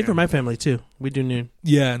 Same for my family too. We do noon.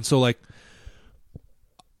 Yeah, and so like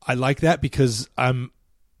I like that because I'm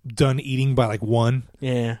done eating by like 1.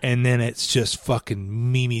 Yeah. And then it's just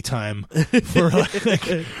fucking Mimi time for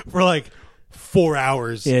like 4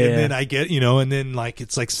 hours. Yeah. And then I get, and then like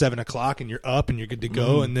it's like 7:00 and you're up and you're good to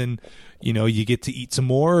go, and then you get to eat some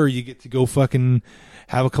more, or you get to go fucking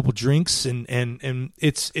have a couple drinks, and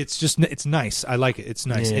it's just it's nice. I like it. It's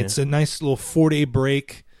nice. Yeah. It's a nice little 4-day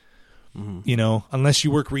break. Unless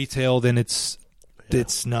you work retail, then it's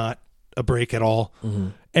not a break at all.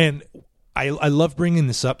 And I love bringing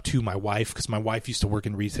this up to my wife because my wife used to work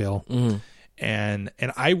in retail, and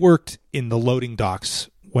I worked in the loading docks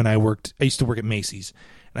when I used to work at Macy's,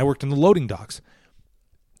 and I worked in the loading docks.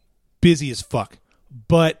 Busy as fuck,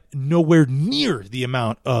 but nowhere near the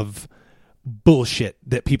amount of bullshit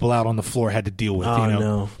that people out on the floor had to deal with. Oh, you know?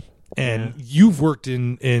 no. And you've worked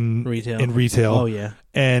in retail. Oh, yeah.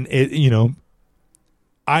 And it,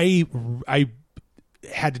 I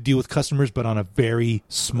had to deal with customers, but on a very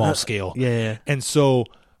small scale. Yeah. And so,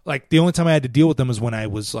 like, the only time I had to deal with them was when I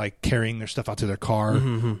was like carrying their stuff out to their car,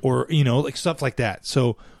 or like stuff like that.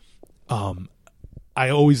 So, I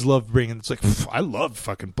always loved bringing. It's like I loved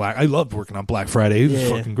fucking I loved working on Black Friday. It was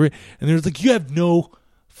fucking great. And there's like, you have no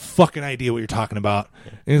fucking idea what you're talking about.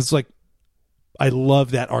 And it's like, I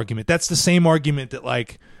love that argument. That's the same argument that,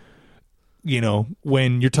 like,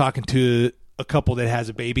 when you're talking to a couple that has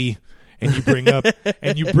a baby, and you bring up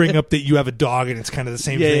that you have a dog, and it's kind of the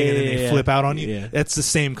same thing, and then they flip out on you. Yeah. That's the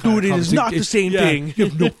same kind of Dude, it is not the same thing. You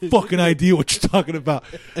have no fucking idea what you're talking about.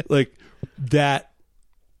 Like that.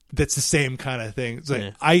 That's the same kind of thing. It's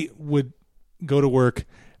like I would go to work,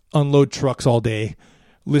 unload trucks all day,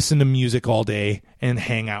 listen to music all day, and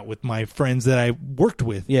hang out with my friends that I worked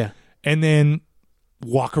with. Yeah. And then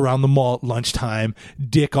walk around the mall at lunchtime,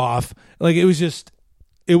 dick off. Like, it was just,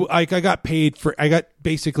 I got paid for,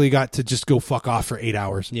 basically got to just go fuck off for 8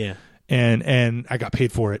 hours. Yeah. And I got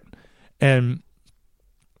paid for it. And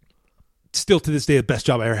still to this day, the best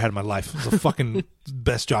job I ever had in my life. It was the fucking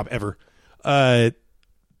best job ever.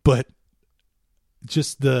 But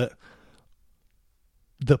just the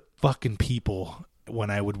fucking people when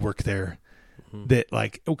I would work there, that,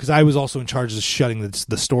 like, because I was also in charge of shutting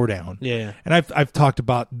the store down. Yeah. And I've talked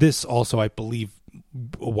about this also, I believe,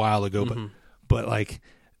 a while ago, but like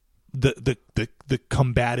the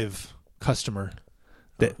combative customer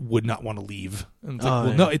that would not want to leave. And it's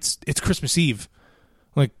like, no, it's Christmas Eve.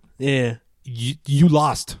 Like, yeah. You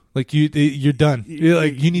lost. Like, you're done. You're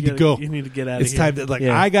like, you need to go. You need to get out it's of here. time to, like,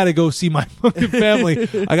 I gotta go see my fucking family.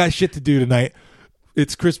 I got shit to do tonight.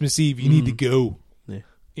 It's Christmas Eve. You need to go.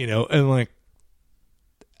 Yeah. And like,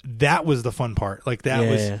 that was the fun part. Like, that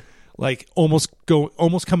was like almost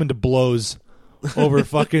coming to blows over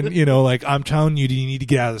fucking, like, I'm telling you, you need to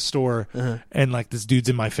get out of the store, and like, this dude's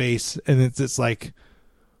in my face, and it's like,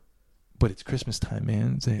 but it's Christmas time,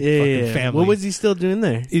 man. It's a fucking family. What was he still doing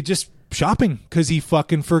there? It just shopping, because he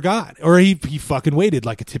fucking forgot, or he fucking waited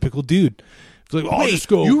like a typical dude. It's like, I'll just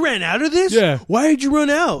go. You ran out of this? Yeah. Why did you run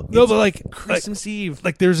out? No, but like Christmas Eve.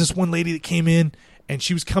 Like, there's this one lady that came in, and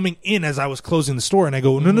she was coming in as I was closing the store, and I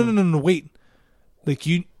go, no, wait.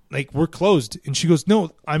 Like, we're closed. And she goes,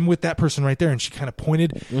 no, I'm with that person right there. And she kind of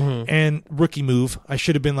pointed, and rookie move, I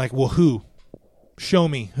should have been like, well, who? Show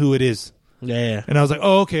me who it is. Yeah. And I was like,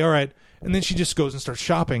 oh, okay, all right. And then she just goes and starts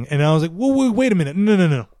shopping. And I was like, whoa, wait a minute.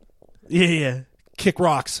 No. Yeah. Kick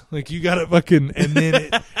rocks. Like, you got to fucking, and then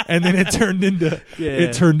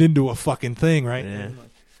it turned into a fucking thing, right? Yeah.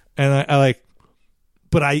 And I like,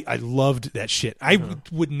 but I loved that shit. I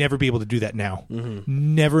would never be able to do that now.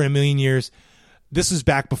 Never in a million years. This is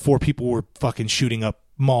back before people were fucking shooting up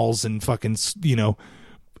malls and fucking,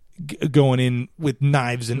 going in with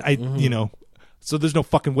knives, and so there's no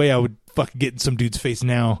fucking way I would fucking get in some dude's face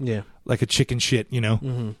now. Yeah. Like a chicken shit,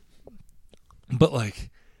 But like,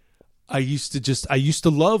 I used to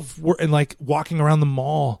love and like walking around the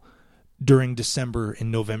mall during December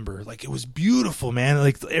and November. Like, it was beautiful, man.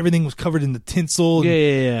 Like, everything was covered in the tinsel.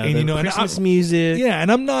 Yeah. And, Christmas music. Yeah,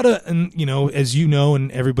 and I'm not as you know,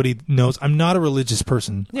 and everybody knows, I'm not a religious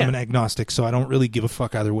person. Yeah. I'm an agnostic, so I don't really give a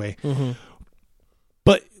fuck either way.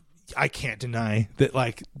 But I can't deny that,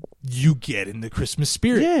 like, you get in the Christmas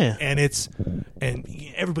spirit. Yeah. And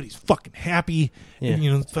everybody's fucking happy. Yeah.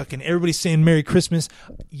 And, fucking everybody's saying Merry Christmas.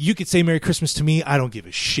 You could say Merry Christmas to me. I don't give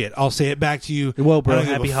a shit. I'll say it back to you. Well, bro, I don't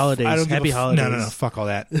give happy a holidays. I don't give Happy a holidays. No. Fuck all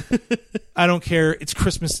that. I don't care. It's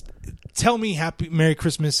Christmas. Tell me Merry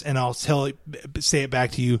Christmas, and I'll say it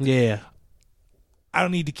back to you. Yeah. I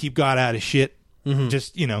don't need to keep God out of shit.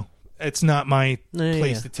 Just, it's not my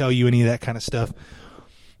place to tell you any of that kind of stuff.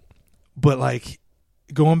 But like,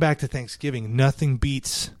 going back to Thanksgiving, nothing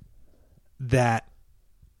beats that,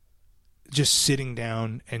 just sitting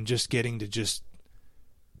down and just getting to just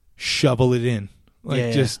shovel it in.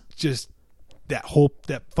 Like, just that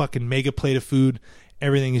fucking mega plate of food.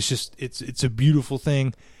 Everything is just, it's a beautiful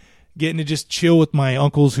thing. Getting to just chill with my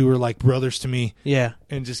uncles who are like brothers to me. Yeah.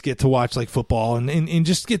 And just get to watch like football and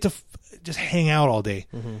just get to just hang out all day.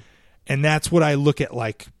 And that's what I look at,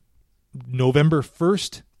 like, November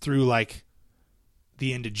 1st through like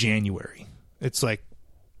the end of January. It's like,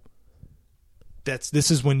 this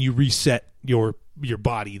is when you reset your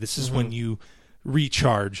body. This is when you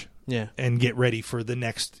recharge. and get ready for the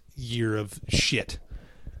next year of shit.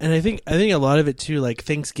 And I think a lot of it too, like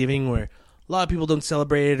Thanksgiving, where a lot of people don't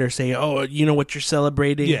celebrate it or say, "Oh, you know what you're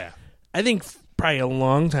celebrating." Yeah, I think probably a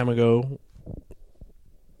long time ago,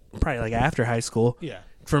 probably like after high school. Yeah.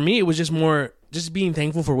 For me, it was just more just being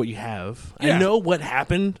thankful for what you have. Yeah. I know what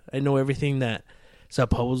happened. I know everything that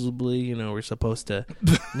supposedly, we're supposed to,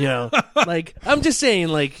 like, I'm just saying,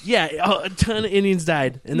 like, yeah, a ton of Indians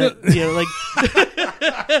died. And that, like,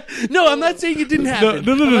 no, I'm not saying it didn't happen.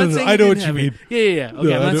 No. I know what you mean. Yeah.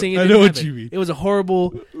 Okay, I'm not saying it didn't happen. I know what you mean. It was a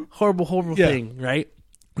horrible thing, right?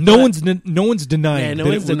 No one's denying. Yeah, no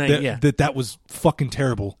one's denying. That was fucking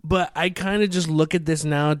terrible. But I kind of just look at this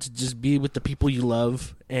now to just be with the people you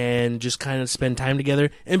love and just kind of spend time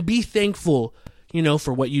together and be thankful,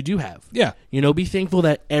 for what you do have. Yeah. Be thankful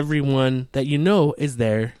that everyone that is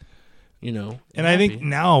there, And I think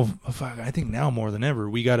now more than ever,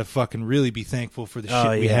 we got to fucking really be thankful for the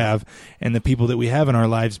shit we have and the people that we have in our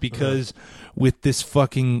lives, because with this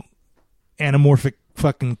fucking anamorphic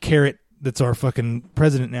fucking carrot that's our fucking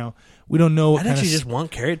president now, we don't know what I'd actually just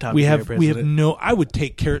want Carrot Top. We have no. I would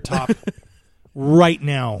take Carrot Top right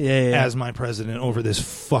now as my president over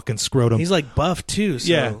this fucking scrotum. He's like buff too,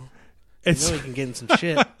 so it's he can get in some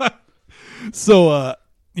shit. So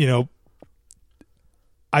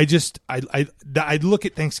I look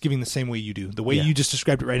at Thanksgiving the same way you do. The way you just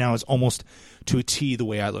described it right now is almost to a T the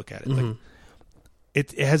way I look at it. Mm-hmm. Like,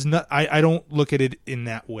 it has not. I don't look at it in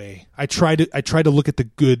that way. I try to look at the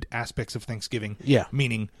good aspects of Thanksgiving. Yeah,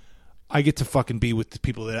 meaning I get to fucking be with the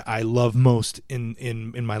people that I love most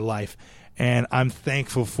in my life, and I'm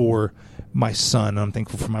thankful for my son. I'm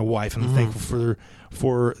thankful for my wife. And I'm thankful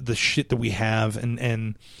for the shit that we have,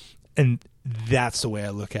 and that's the way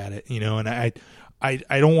I look at it. And I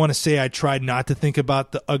don't want to say I tried not to think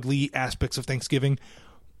about the ugly aspects of Thanksgiving,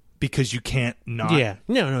 because you can't not. Yeah.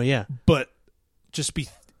 No. But just be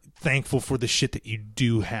thankful for the shit that you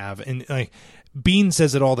do have. And like Bean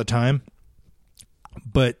says it all the time,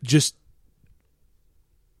 but just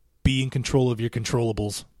be in control of your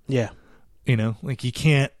controllables. Yeah. Like you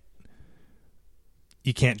can't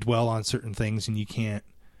dwell on certain things, and you can't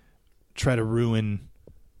try to ruin,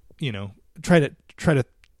 try to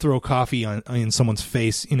throw coffee in someone's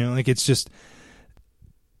face. Like it's just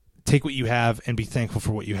take what you have and be thankful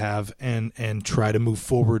for what you have, and try to move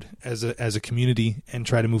forward as a community, and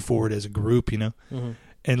try to move forward as a group, and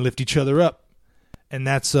lift each other up. And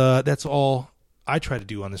that's all I try to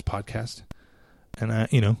do on this podcast. And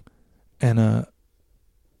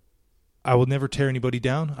I will never tear anybody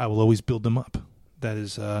down. I will always build them up. That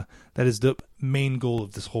is the main goal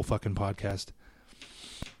of this whole fucking podcast.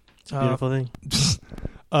 It's a beautiful thing.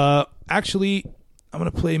 Actually, I'm going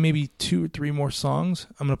to play maybe 2 or 3 more songs.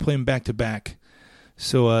 I'm going to play them back to back.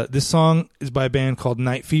 So this song is by a band called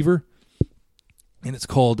Night Fever, and it's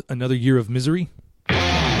called Another Year of Misery.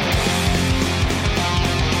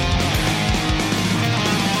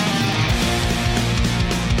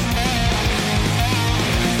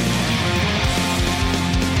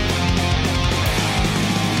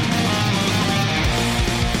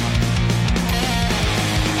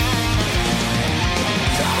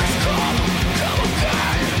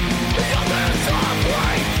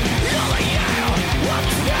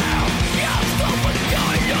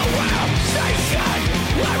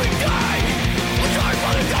 Where we die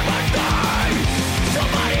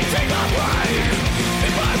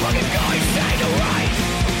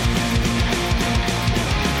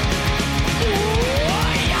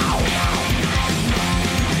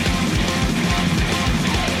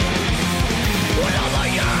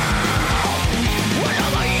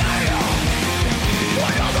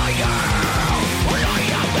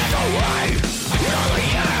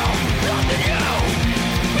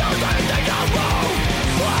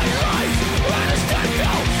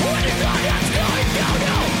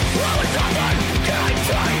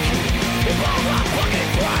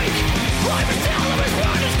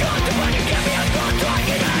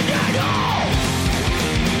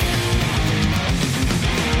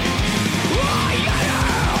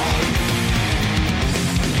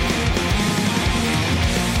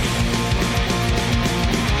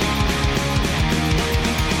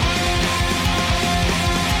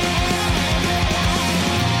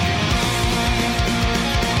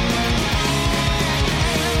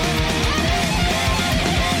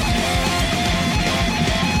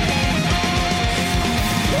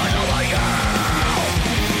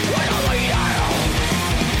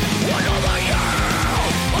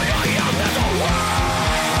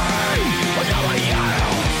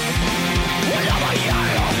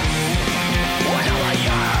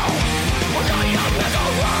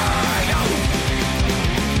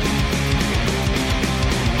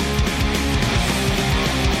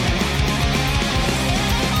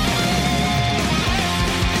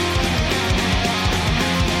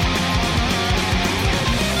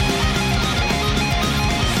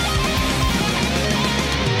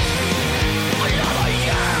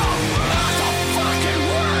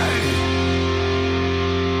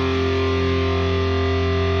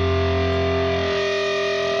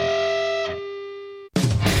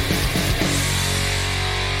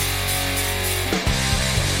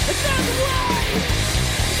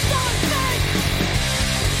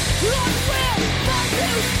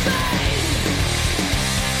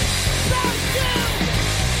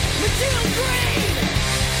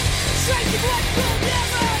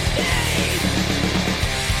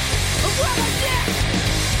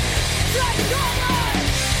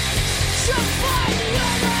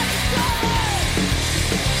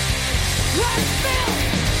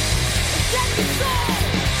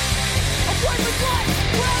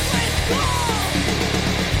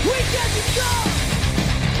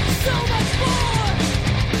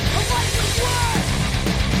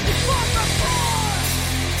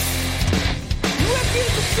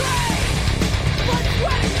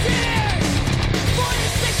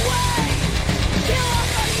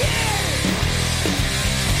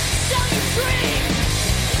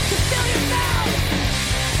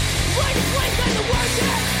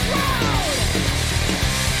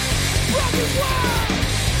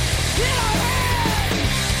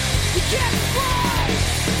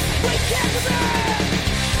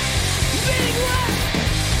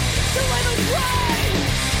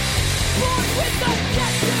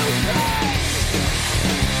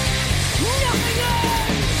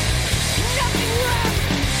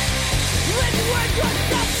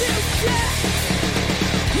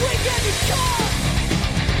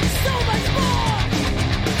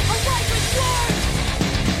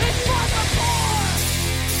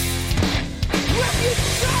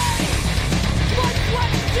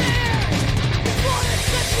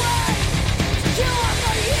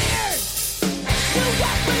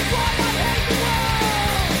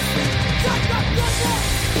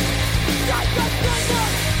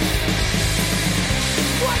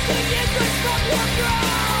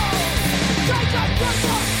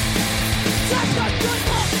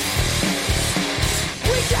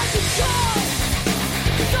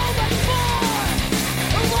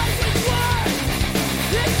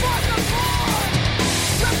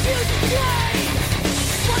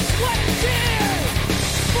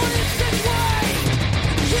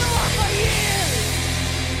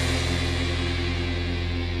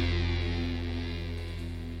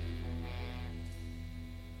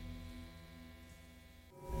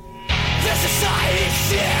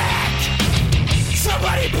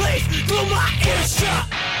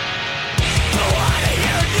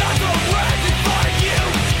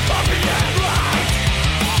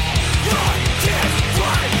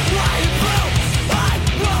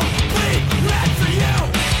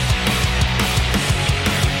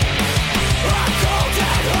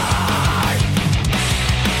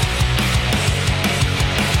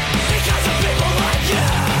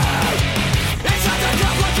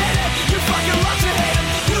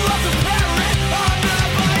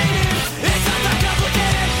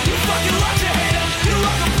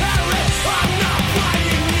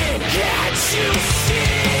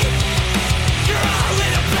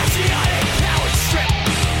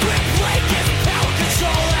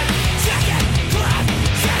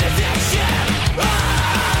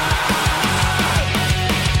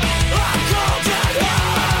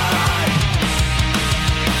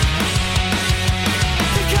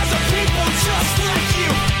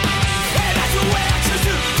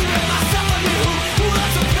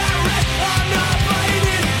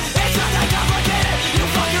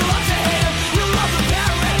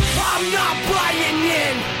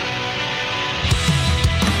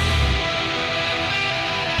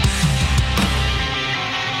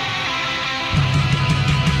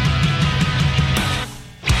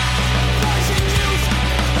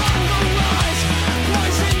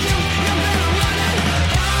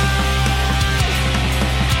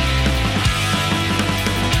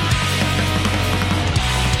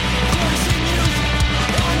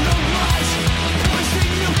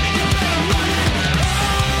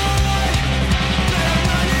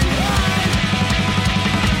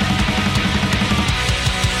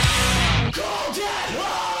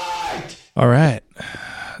All right.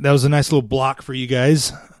 That was a nice little block for you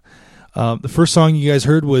guys. The first song you guys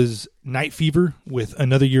heard was Night Fever with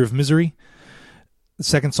Another Year of Misery. The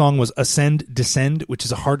second song was Ascend, Descend, which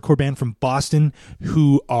is a hardcore band from Boston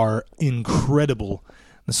who are incredible.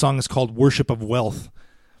 The song is called Worship of Wealth.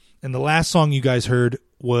 And the last song you guys heard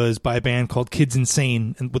was by a band called Kids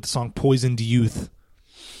Insane and with the song Poisoned Youth.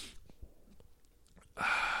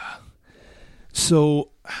 So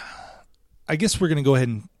I guess we're going to go ahead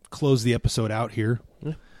and close the episode out here.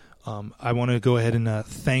 Yeah. I want to go ahead and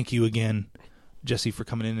thank you again, Jesse, for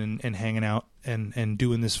coming in and hanging out and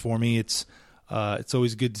doing this for me. It's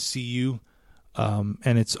always good to see you, and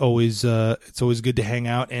it's always good to hang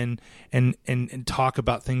out and talk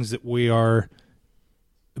about things that we are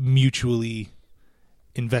mutually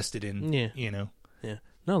invested in. Yeah, you know. Yeah.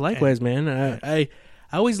 No, likewise, man. I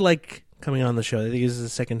always like coming on the show. I think this is the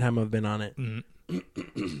second time I've been on it. Mm-hmm.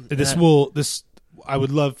 I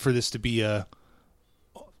would love for this to be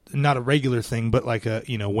not a regular thing, but like a,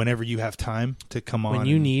 whenever you have time to come on. When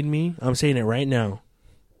you need me, I'm saying it right now.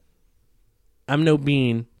 I'm no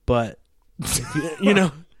Bean, but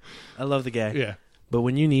I love the guy. Yeah. But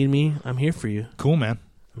when you need me, I'm here for you. Cool, man.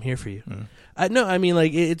 I'm here for you. No, I mean,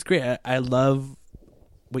 like, it's great. I love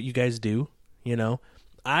what you guys do,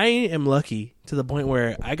 I am lucky to the point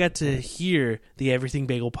where I got to hear the Everything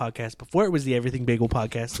Bagel podcast before it was the Everything Bagel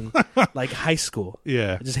podcast in like high school.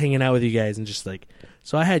 Yeah. Just hanging out with you guys and just like,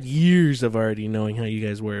 so I had years of already knowing how you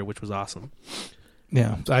guys were, which was awesome.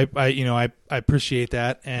 Yeah. So I appreciate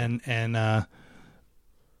that. And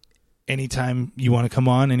anytime you want to come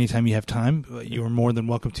on, anytime you have time, you are more than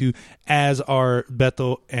welcome to, as are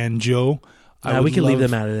Beto and Joe. We can leave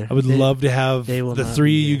them out of there. I would love to have the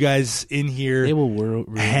three of you guys in here. They will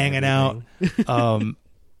hanging out.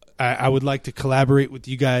 I would like to collaborate with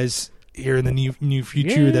you guys here in the new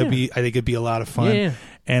future. Yeah. I think it'd be a lot of fun. Yeah.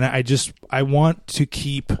 And I want to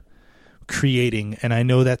keep creating, and I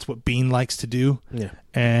know that's what Bean likes to do. Yeah.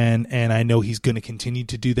 And I know he's going to continue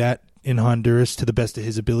to do that in Honduras to the best of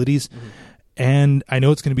his abilities. Mm-hmm. And I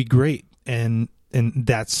know it's going to be great. And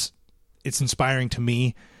it's inspiring to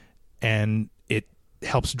me. And it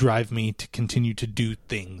helps drive me to continue to do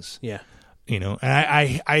things. Yeah. And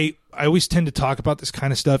I always tend to talk about this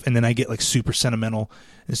kind of stuff, and then I get like super sentimental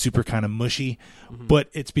and super kind of mushy, but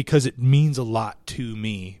it's because it means a lot to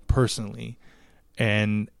me personally.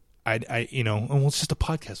 And it's just a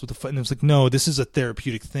podcast with the fun. And it's like, no, this is a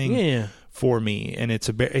therapeutic thing for me. And it's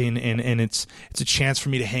it's a chance for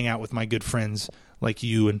me to hang out with my good friends like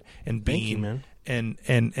you and Bean. Thank you, man. And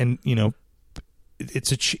it's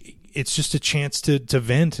just a chance to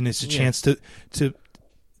vent, and it's a chance to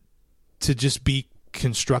just be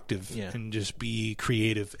constructive and just be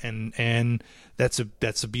creative, and that's a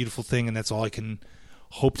beautiful thing, and that's all I can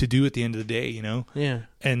hope to do at the end of the day,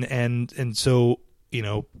 and so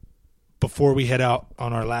before we head out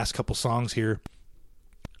on our last couple songs here,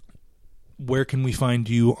 where can we find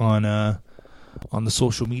you on the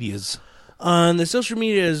social medias? On the social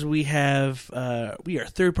medias, we are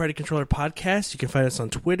Third Party Controller Podcast. You can find us on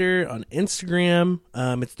Twitter, on Instagram.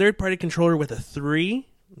 It's Third Party Controller with a 3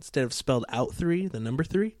 instead of spelled out 3, the number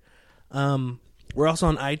 3. We're also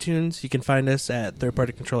on iTunes. You can find us at Third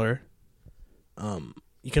Party Controller.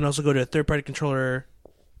 You can also go to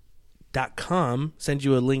thirdpartycontroller.com, send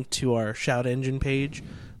you a link to our Shout Engine page.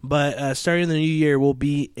 But starting in the new year, we'll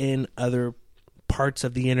be in other parts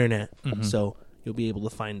of the internet, so you'll be able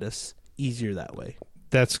to find us easier that way.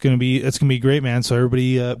 That's gonna be great, man. So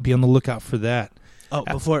everybody be on the lookout for that. Oh,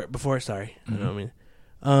 before sorry, I know what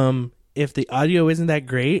I mean. If the audio isn't that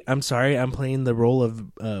great, I'm sorry. I'm playing the role of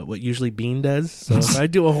what usually Bean does. So if I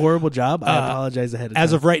do a horrible job, I apologize ahead of time.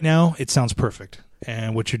 As of right now, it sounds perfect,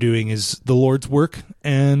 and what you're doing is the Lord's work.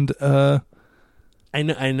 And I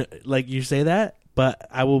know, like you say that, but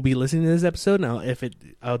I will be listening to this episode now.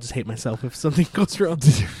 I'll just hate myself if something goes wrong.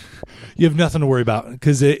 You have nothing to worry about,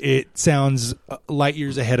 because it sounds light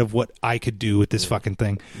years ahead of what I could do with this fucking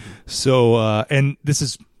thing. So, and this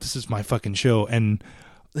is my fucking show, and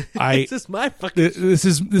this is my fucking this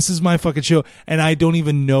is my fucking show, and I don't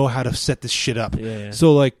even know how to set this shit up. Yeah.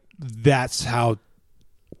 So like, that's how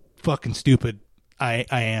fucking stupid I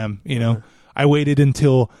am. I waited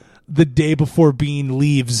until the day before Bean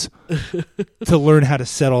leaves to learn how to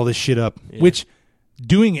set all this shit up, which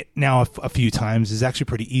doing it now a few times is actually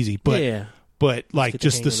pretty easy, but like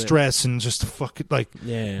just the stress and just the fucking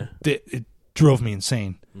it drove me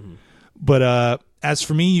insane. But as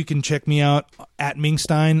for me, you can check me out at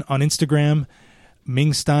Mingstein on Instagram.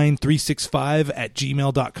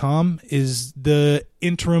 Mingstein365@gmail.com is the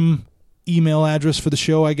interim email address for the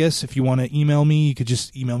show, I guess. If you want to email me, you could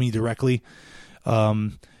just email me directly.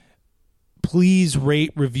 Please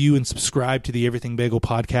rate, review, and subscribe to the Everything Bagel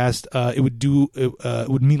podcast. It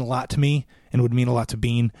would mean a lot to me, and it would mean a lot to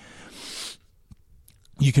Bean.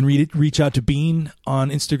 You can reach out to Bean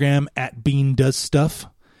on Instagram at Bean Does Stuff.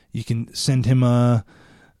 You can send him a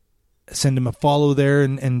follow there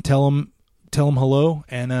and tell him hello,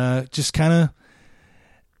 and just kind of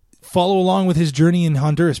follow along with his journey in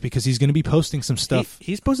Honduras, because he's going to be posting some stuff.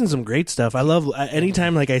 He's posting some great stuff. I love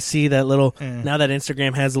anytime like I see that little now that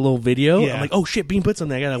Instagram has a little video. I'm like, oh shit, Bean put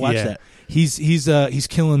something. I gotta watch that. He's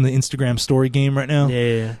killing the Instagram story game right now.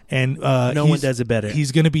 Yeah. And no one does it better.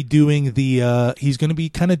 He's going to be doing he's going to be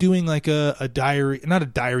kind of doing like a diary, not a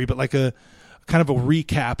diary, but like a kind of a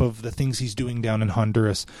recap of the things he's doing down in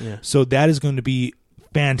Honduras. Yeah. So that is going to be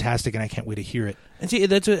fantastic, and I can't wait to hear it. And see,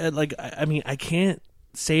 that's what, like, I mean, I can't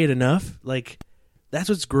say it enough. Like, that's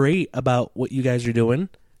what's great about what you guys are doing,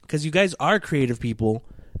 because you guys are creative people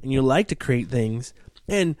and you like to create things.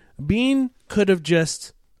 And Bean could have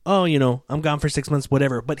just oh, you know, I'm gone for 6 months,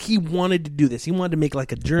 whatever. But he wanted to do this. He wanted to make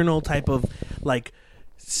like a journal type of like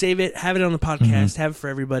save it, have it on the podcast, have it for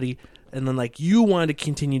everybody. And then like you wanted to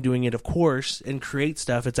continue doing it, of course, and create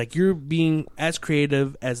stuff. It's like you're being as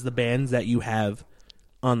creative as the bands that you have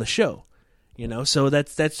on the show, you know? So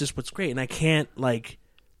that's just what's great. And I can't like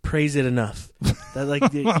praise it enough. That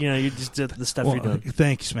like you know, you just did the stuff you're doing.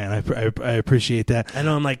 Thanks, man. I appreciate that. I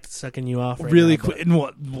know I'm like sucking you off right really now, quick.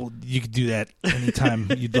 Well, you could do that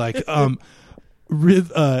anytime you'd like.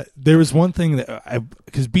 There was one thing that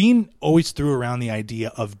because Bean always threw around the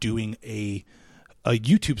idea of doing a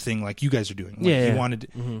YouTube thing like you guys are doing. Like he wanted.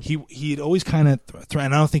 He'd always kind of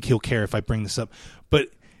and I don't think he'll care if I bring this up, but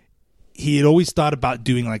he had always thought about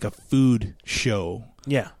doing like a food show.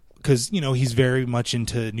 Yeah. Because, you know, he's very much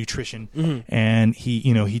into nutrition and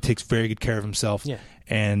he takes very good care of himself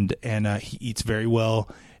and he eats very well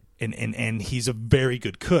and he's a very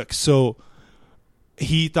good cook. So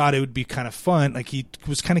he thought it would be kind of fun. Like he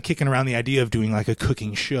was kind of kicking around the idea of doing like a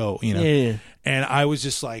cooking show, you know? Yeah. And I was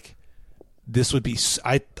just like, this would be,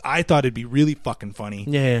 I thought it'd be really fucking funny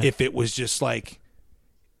if it was just like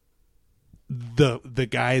the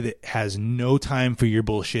guy that has no time for your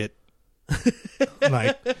bullshit.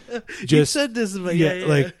 Like just you said this, but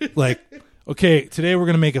like okay, today we're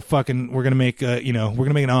gonna make an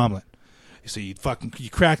omelet. So you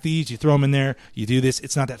crack these, you throw them in there, you do this.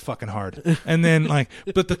 It's not that fucking hard. And then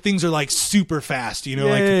but the things are like super fast, you know,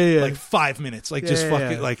 like 5 minutes, like just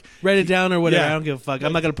fucking like write it down or whatever. I don't give a fuck.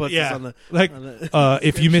 I'm not gonna put this on the on the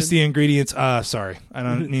if you miss the ingredients, sorry, I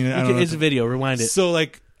don't need it. It's a video. Rewind it. So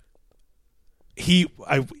like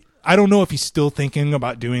I don't know if he's still thinking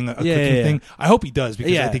about doing a cooking thing. I hope he does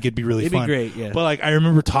because I think it'd be really fun. It'd be great, yeah. But like I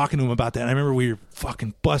remember talking to him about that and I remember we were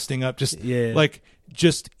fucking busting up just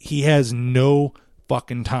he has no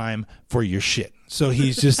fucking time for your shit. So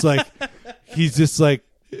he's just like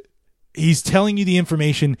he's telling you the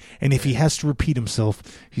information and if he has to repeat himself,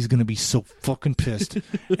 he's going to be so fucking pissed.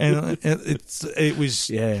 and it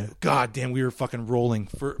was god damn, we were fucking rolling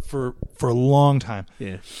for a long time.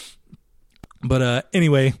 Yeah. But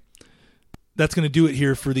anyway, that's going to do it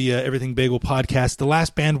here for the Everything Bagel podcast. The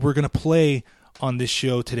last band we're going to play on this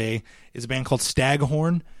show today is a band called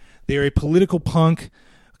Staghorn. They are a political punk,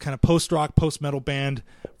 kind of post-rock, post-metal band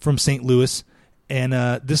from St. Louis. And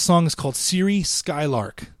this song is called Siri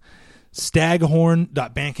Skylark.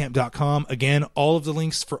 Staghorn.bandcamp.com. Again, all of the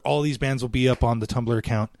links for all these bands will be up on the Tumblr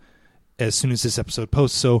account as soon as this episode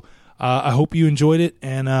posts. So I hope you enjoyed it,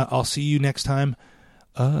 and I'll see you next time.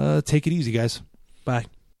 Take it easy, guys. Bye.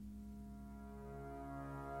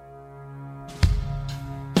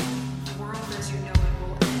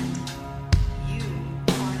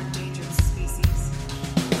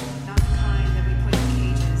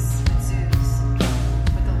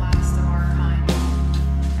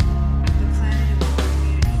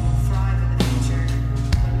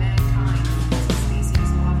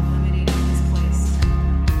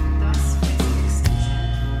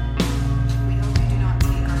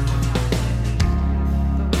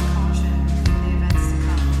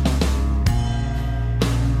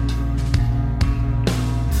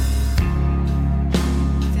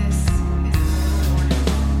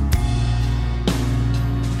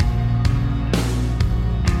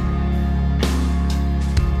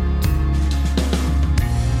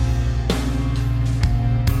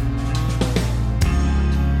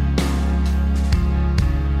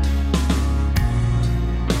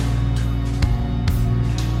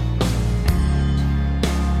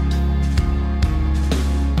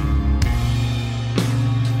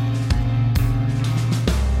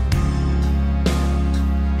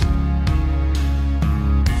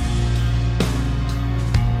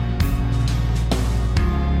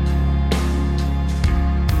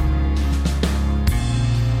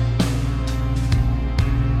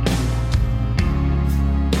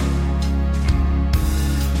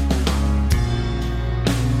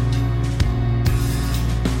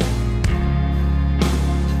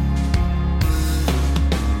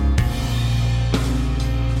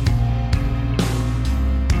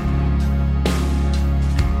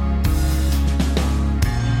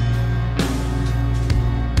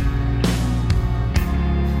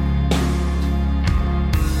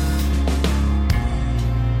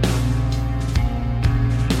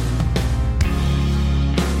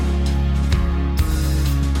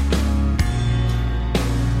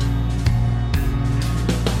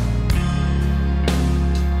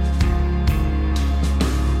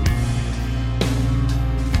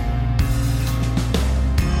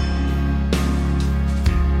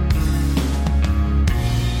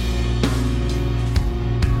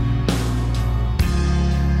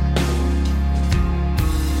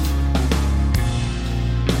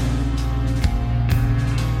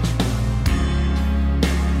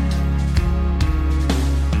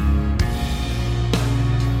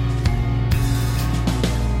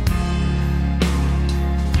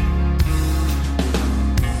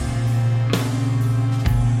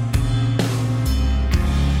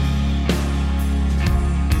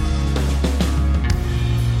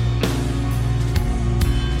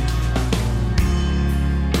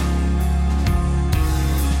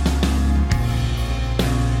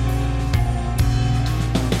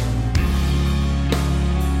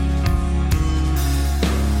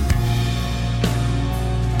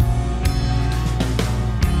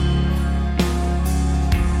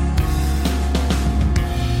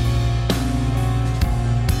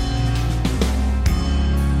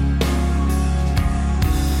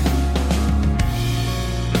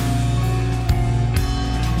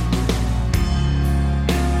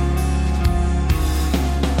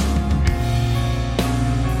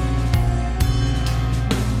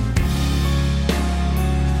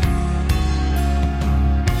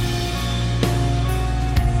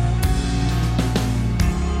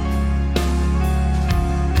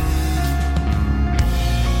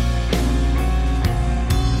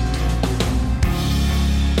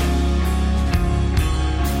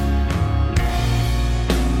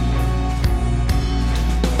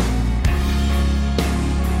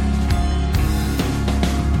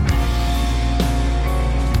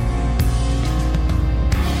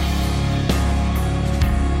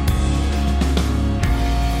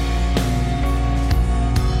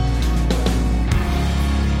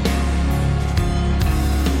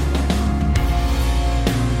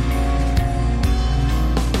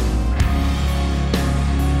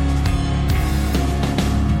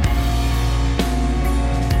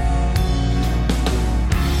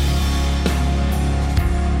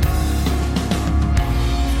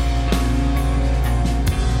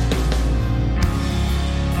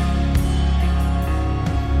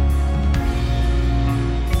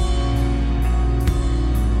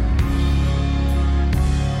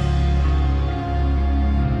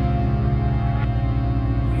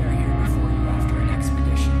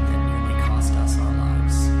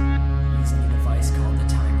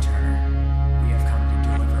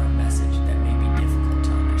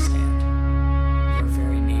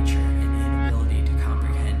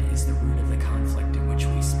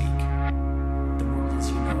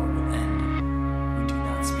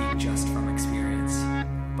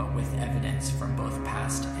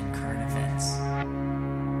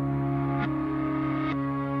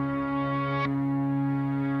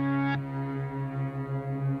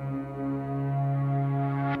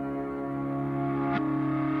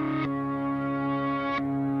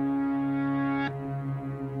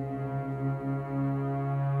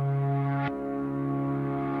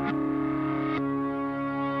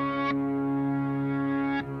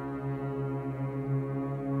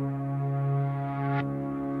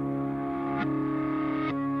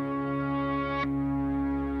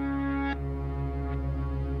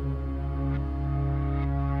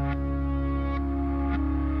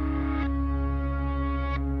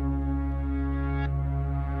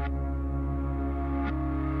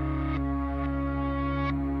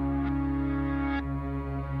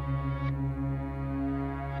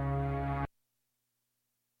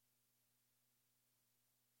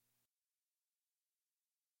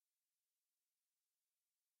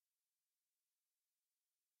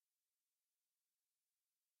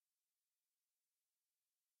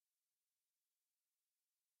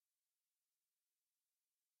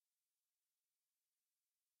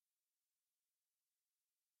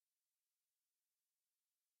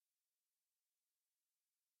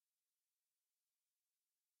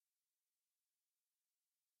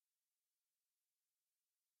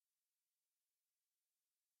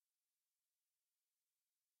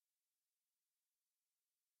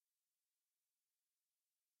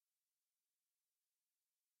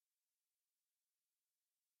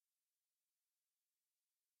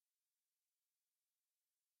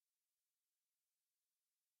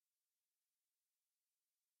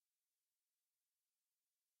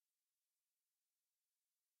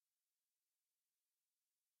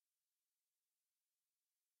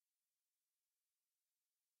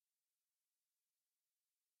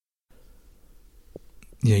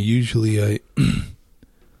 Yeah, usually I...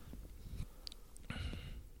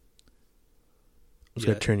 I was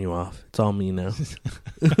going to turn you off. It's all me now.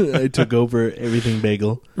 I took over everything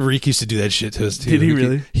bagel. Rick used to do that shit to us, too. Did he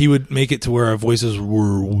really? He would make it to where our voices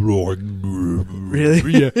were...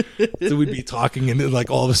 Really? Yeah. So we'd be talking, and then, like,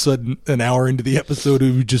 all of a sudden, an hour into the episode,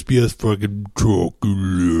 it would just be us fucking...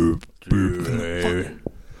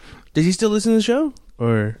 Does he still listen to the show?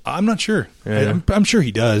 Or I'm not sure. Yeah. I'm sure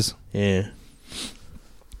he does. Yeah.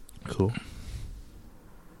 Cool.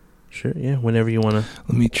 Sure, yeah, whenever you want to.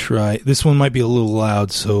 Let me try. This one might be a little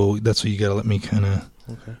loud, so that's what you got to let me kind of...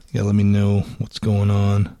 Okay. You got to let me know what's going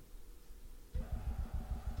on.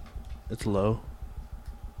 It's low.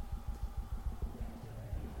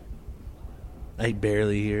 I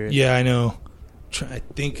barely hear it. Yeah, I know. I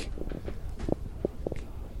think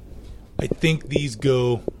these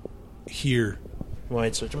go here.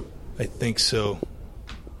 Wide switch them? I think so.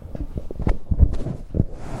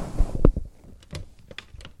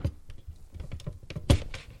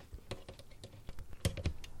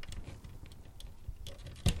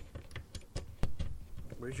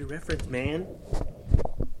 Where's your reference, man?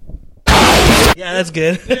 Yeah, that's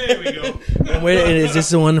good. There we go. And is this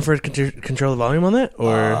the one for control the volume on that,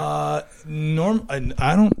 or I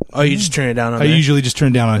don't. Oh, you just turn it down on I there? usually just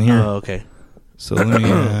turn it down on here. Oh, okay. So let me.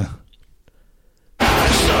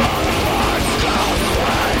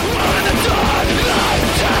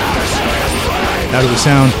 How does it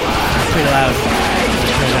sound? It's pretty loud.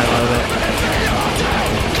 Turn it down a little bit.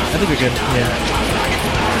 I think we're good. Yeah.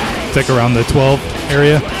 It's like around the 12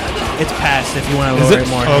 area. It's past if you want to lower it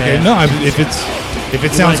more. Okay, yeah. no. If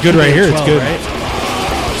it sounds good right here, 12, it's good. Right?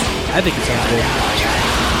 I think it sounds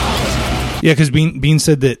good. Yeah, because Bean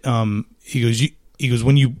said that he goes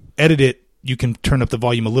when you edit it, you can turn up the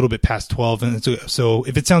volume a little bit past 12, and so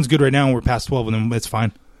if it sounds good right now and we're past 12, then that's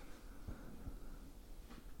fine.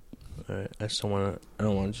 All right, I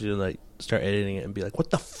don't want you to like start editing it and be like, "What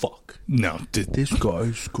the fuck?" No, This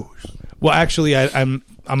guy's Well, actually, I'm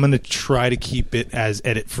gonna try to keep it as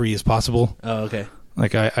edit free as possible. Oh, okay.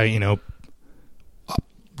 Like I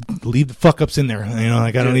leave the fuck ups in there.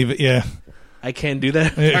 Like I don't even. Yeah, I can't do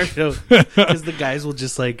that because the guys will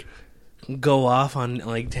just like go off on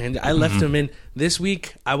like tangent. I left them in this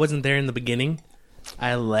week. I wasn't there in the beginning.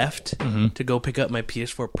 I left to go pick up my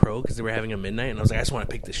PS4 Pro because they were having a midnight, and I was like, I just want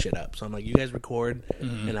to pick this shit up. So I'm like, you guys record,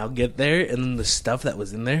 and I'll get there. And then the stuff that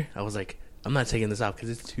was in there, I was like, I'm not taking this off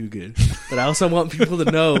because it's too good. But I also want people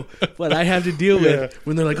to know what I have to deal with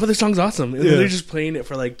when they're like, oh, this song's awesome. And then they're just playing it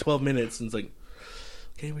for like 12 minutes, and it's like,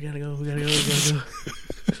 okay, we gotta go.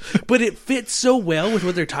 But it fits so well with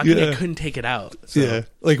what they're talking, I couldn't take it out. So. Yeah,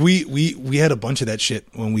 like we had a bunch of that shit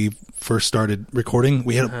when we first started recording.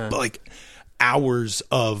 We had like hours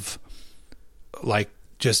of like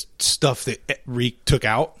just stuff that Reek took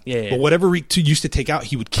out. Yeah. But whatever Reek used to take out,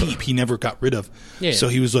 he would keep. He never got rid of. Yeah. So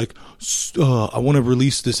he was like, I want to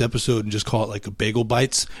release this episode and just call it like a Bagel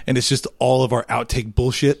Bites, and it's just all of our outtake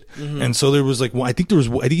bullshit. And so there was like I think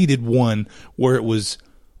he did one where it was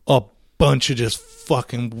a bunch of just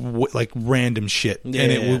fucking like random shit,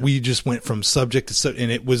 and we just went from subject to subject,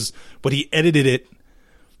 and it was, but he edited it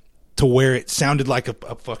to where it sounded like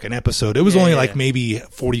a fucking episode. It was only like maybe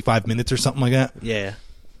 45 minutes or something like that. Yeah.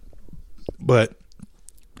 But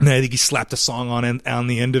I think he slapped a song on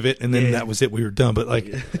the end of it, and then that was it. We were done. But like,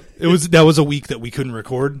 that was a week that we couldn't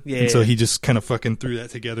record, and so he just kind of fucking threw that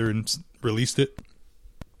together and released it.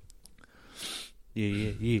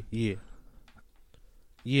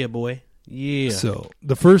 Yeah, boy. Yeah. So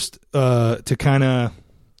the first to kind of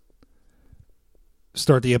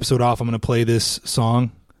start the episode off, I'm going to play this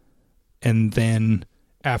song, and then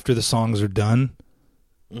after the songs are done,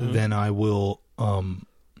 then I will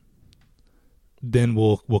then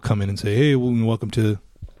we'll come in and say, hey, welcome to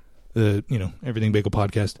the Everything Bagel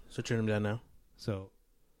podcast. So turn them down now. So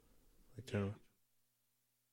turn them.